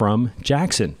Dumble from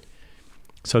Jackson.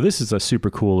 So this is a super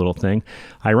cool little thing.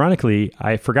 Ironically,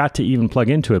 I forgot to even plug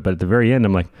into it, but at the very end,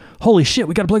 I'm like, holy shit,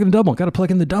 we got to plug in the Dumble. Got to plug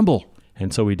in the Dumble.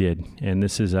 And so we did. And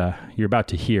this is, you're about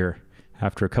to hear,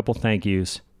 after a couple thank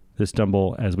yous, this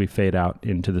Dumble as we fade out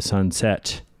into the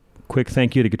sunset. Quick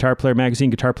thank you to Guitar Player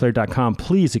Magazine, guitarplayer.com.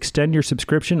 Please extend your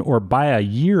subscription or buy a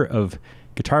year of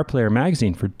Guitar Player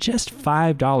Magazine for just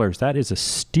 $5. That is a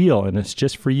steal, and it's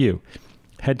just for you.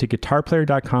 Head to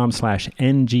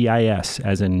guitarplayer.com/NGIS,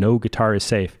 as in no guitar is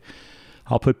safe.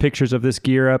 I'll put pictures of this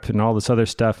gear up and all this other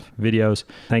stuff, videos.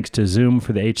 Thanks to Zoom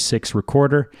for the H6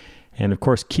 recorder. And of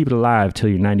course, keep it alive till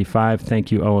you're 95.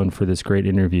 Thank you, Owen, for this great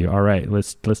interview. All right,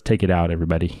 let's take it out,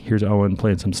 everybody. Here's Owen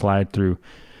playing some slide through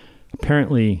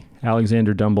apparently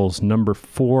Alexander Dumble's number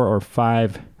 4 or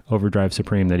 5 Overdrive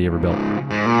Supreme that he ever built.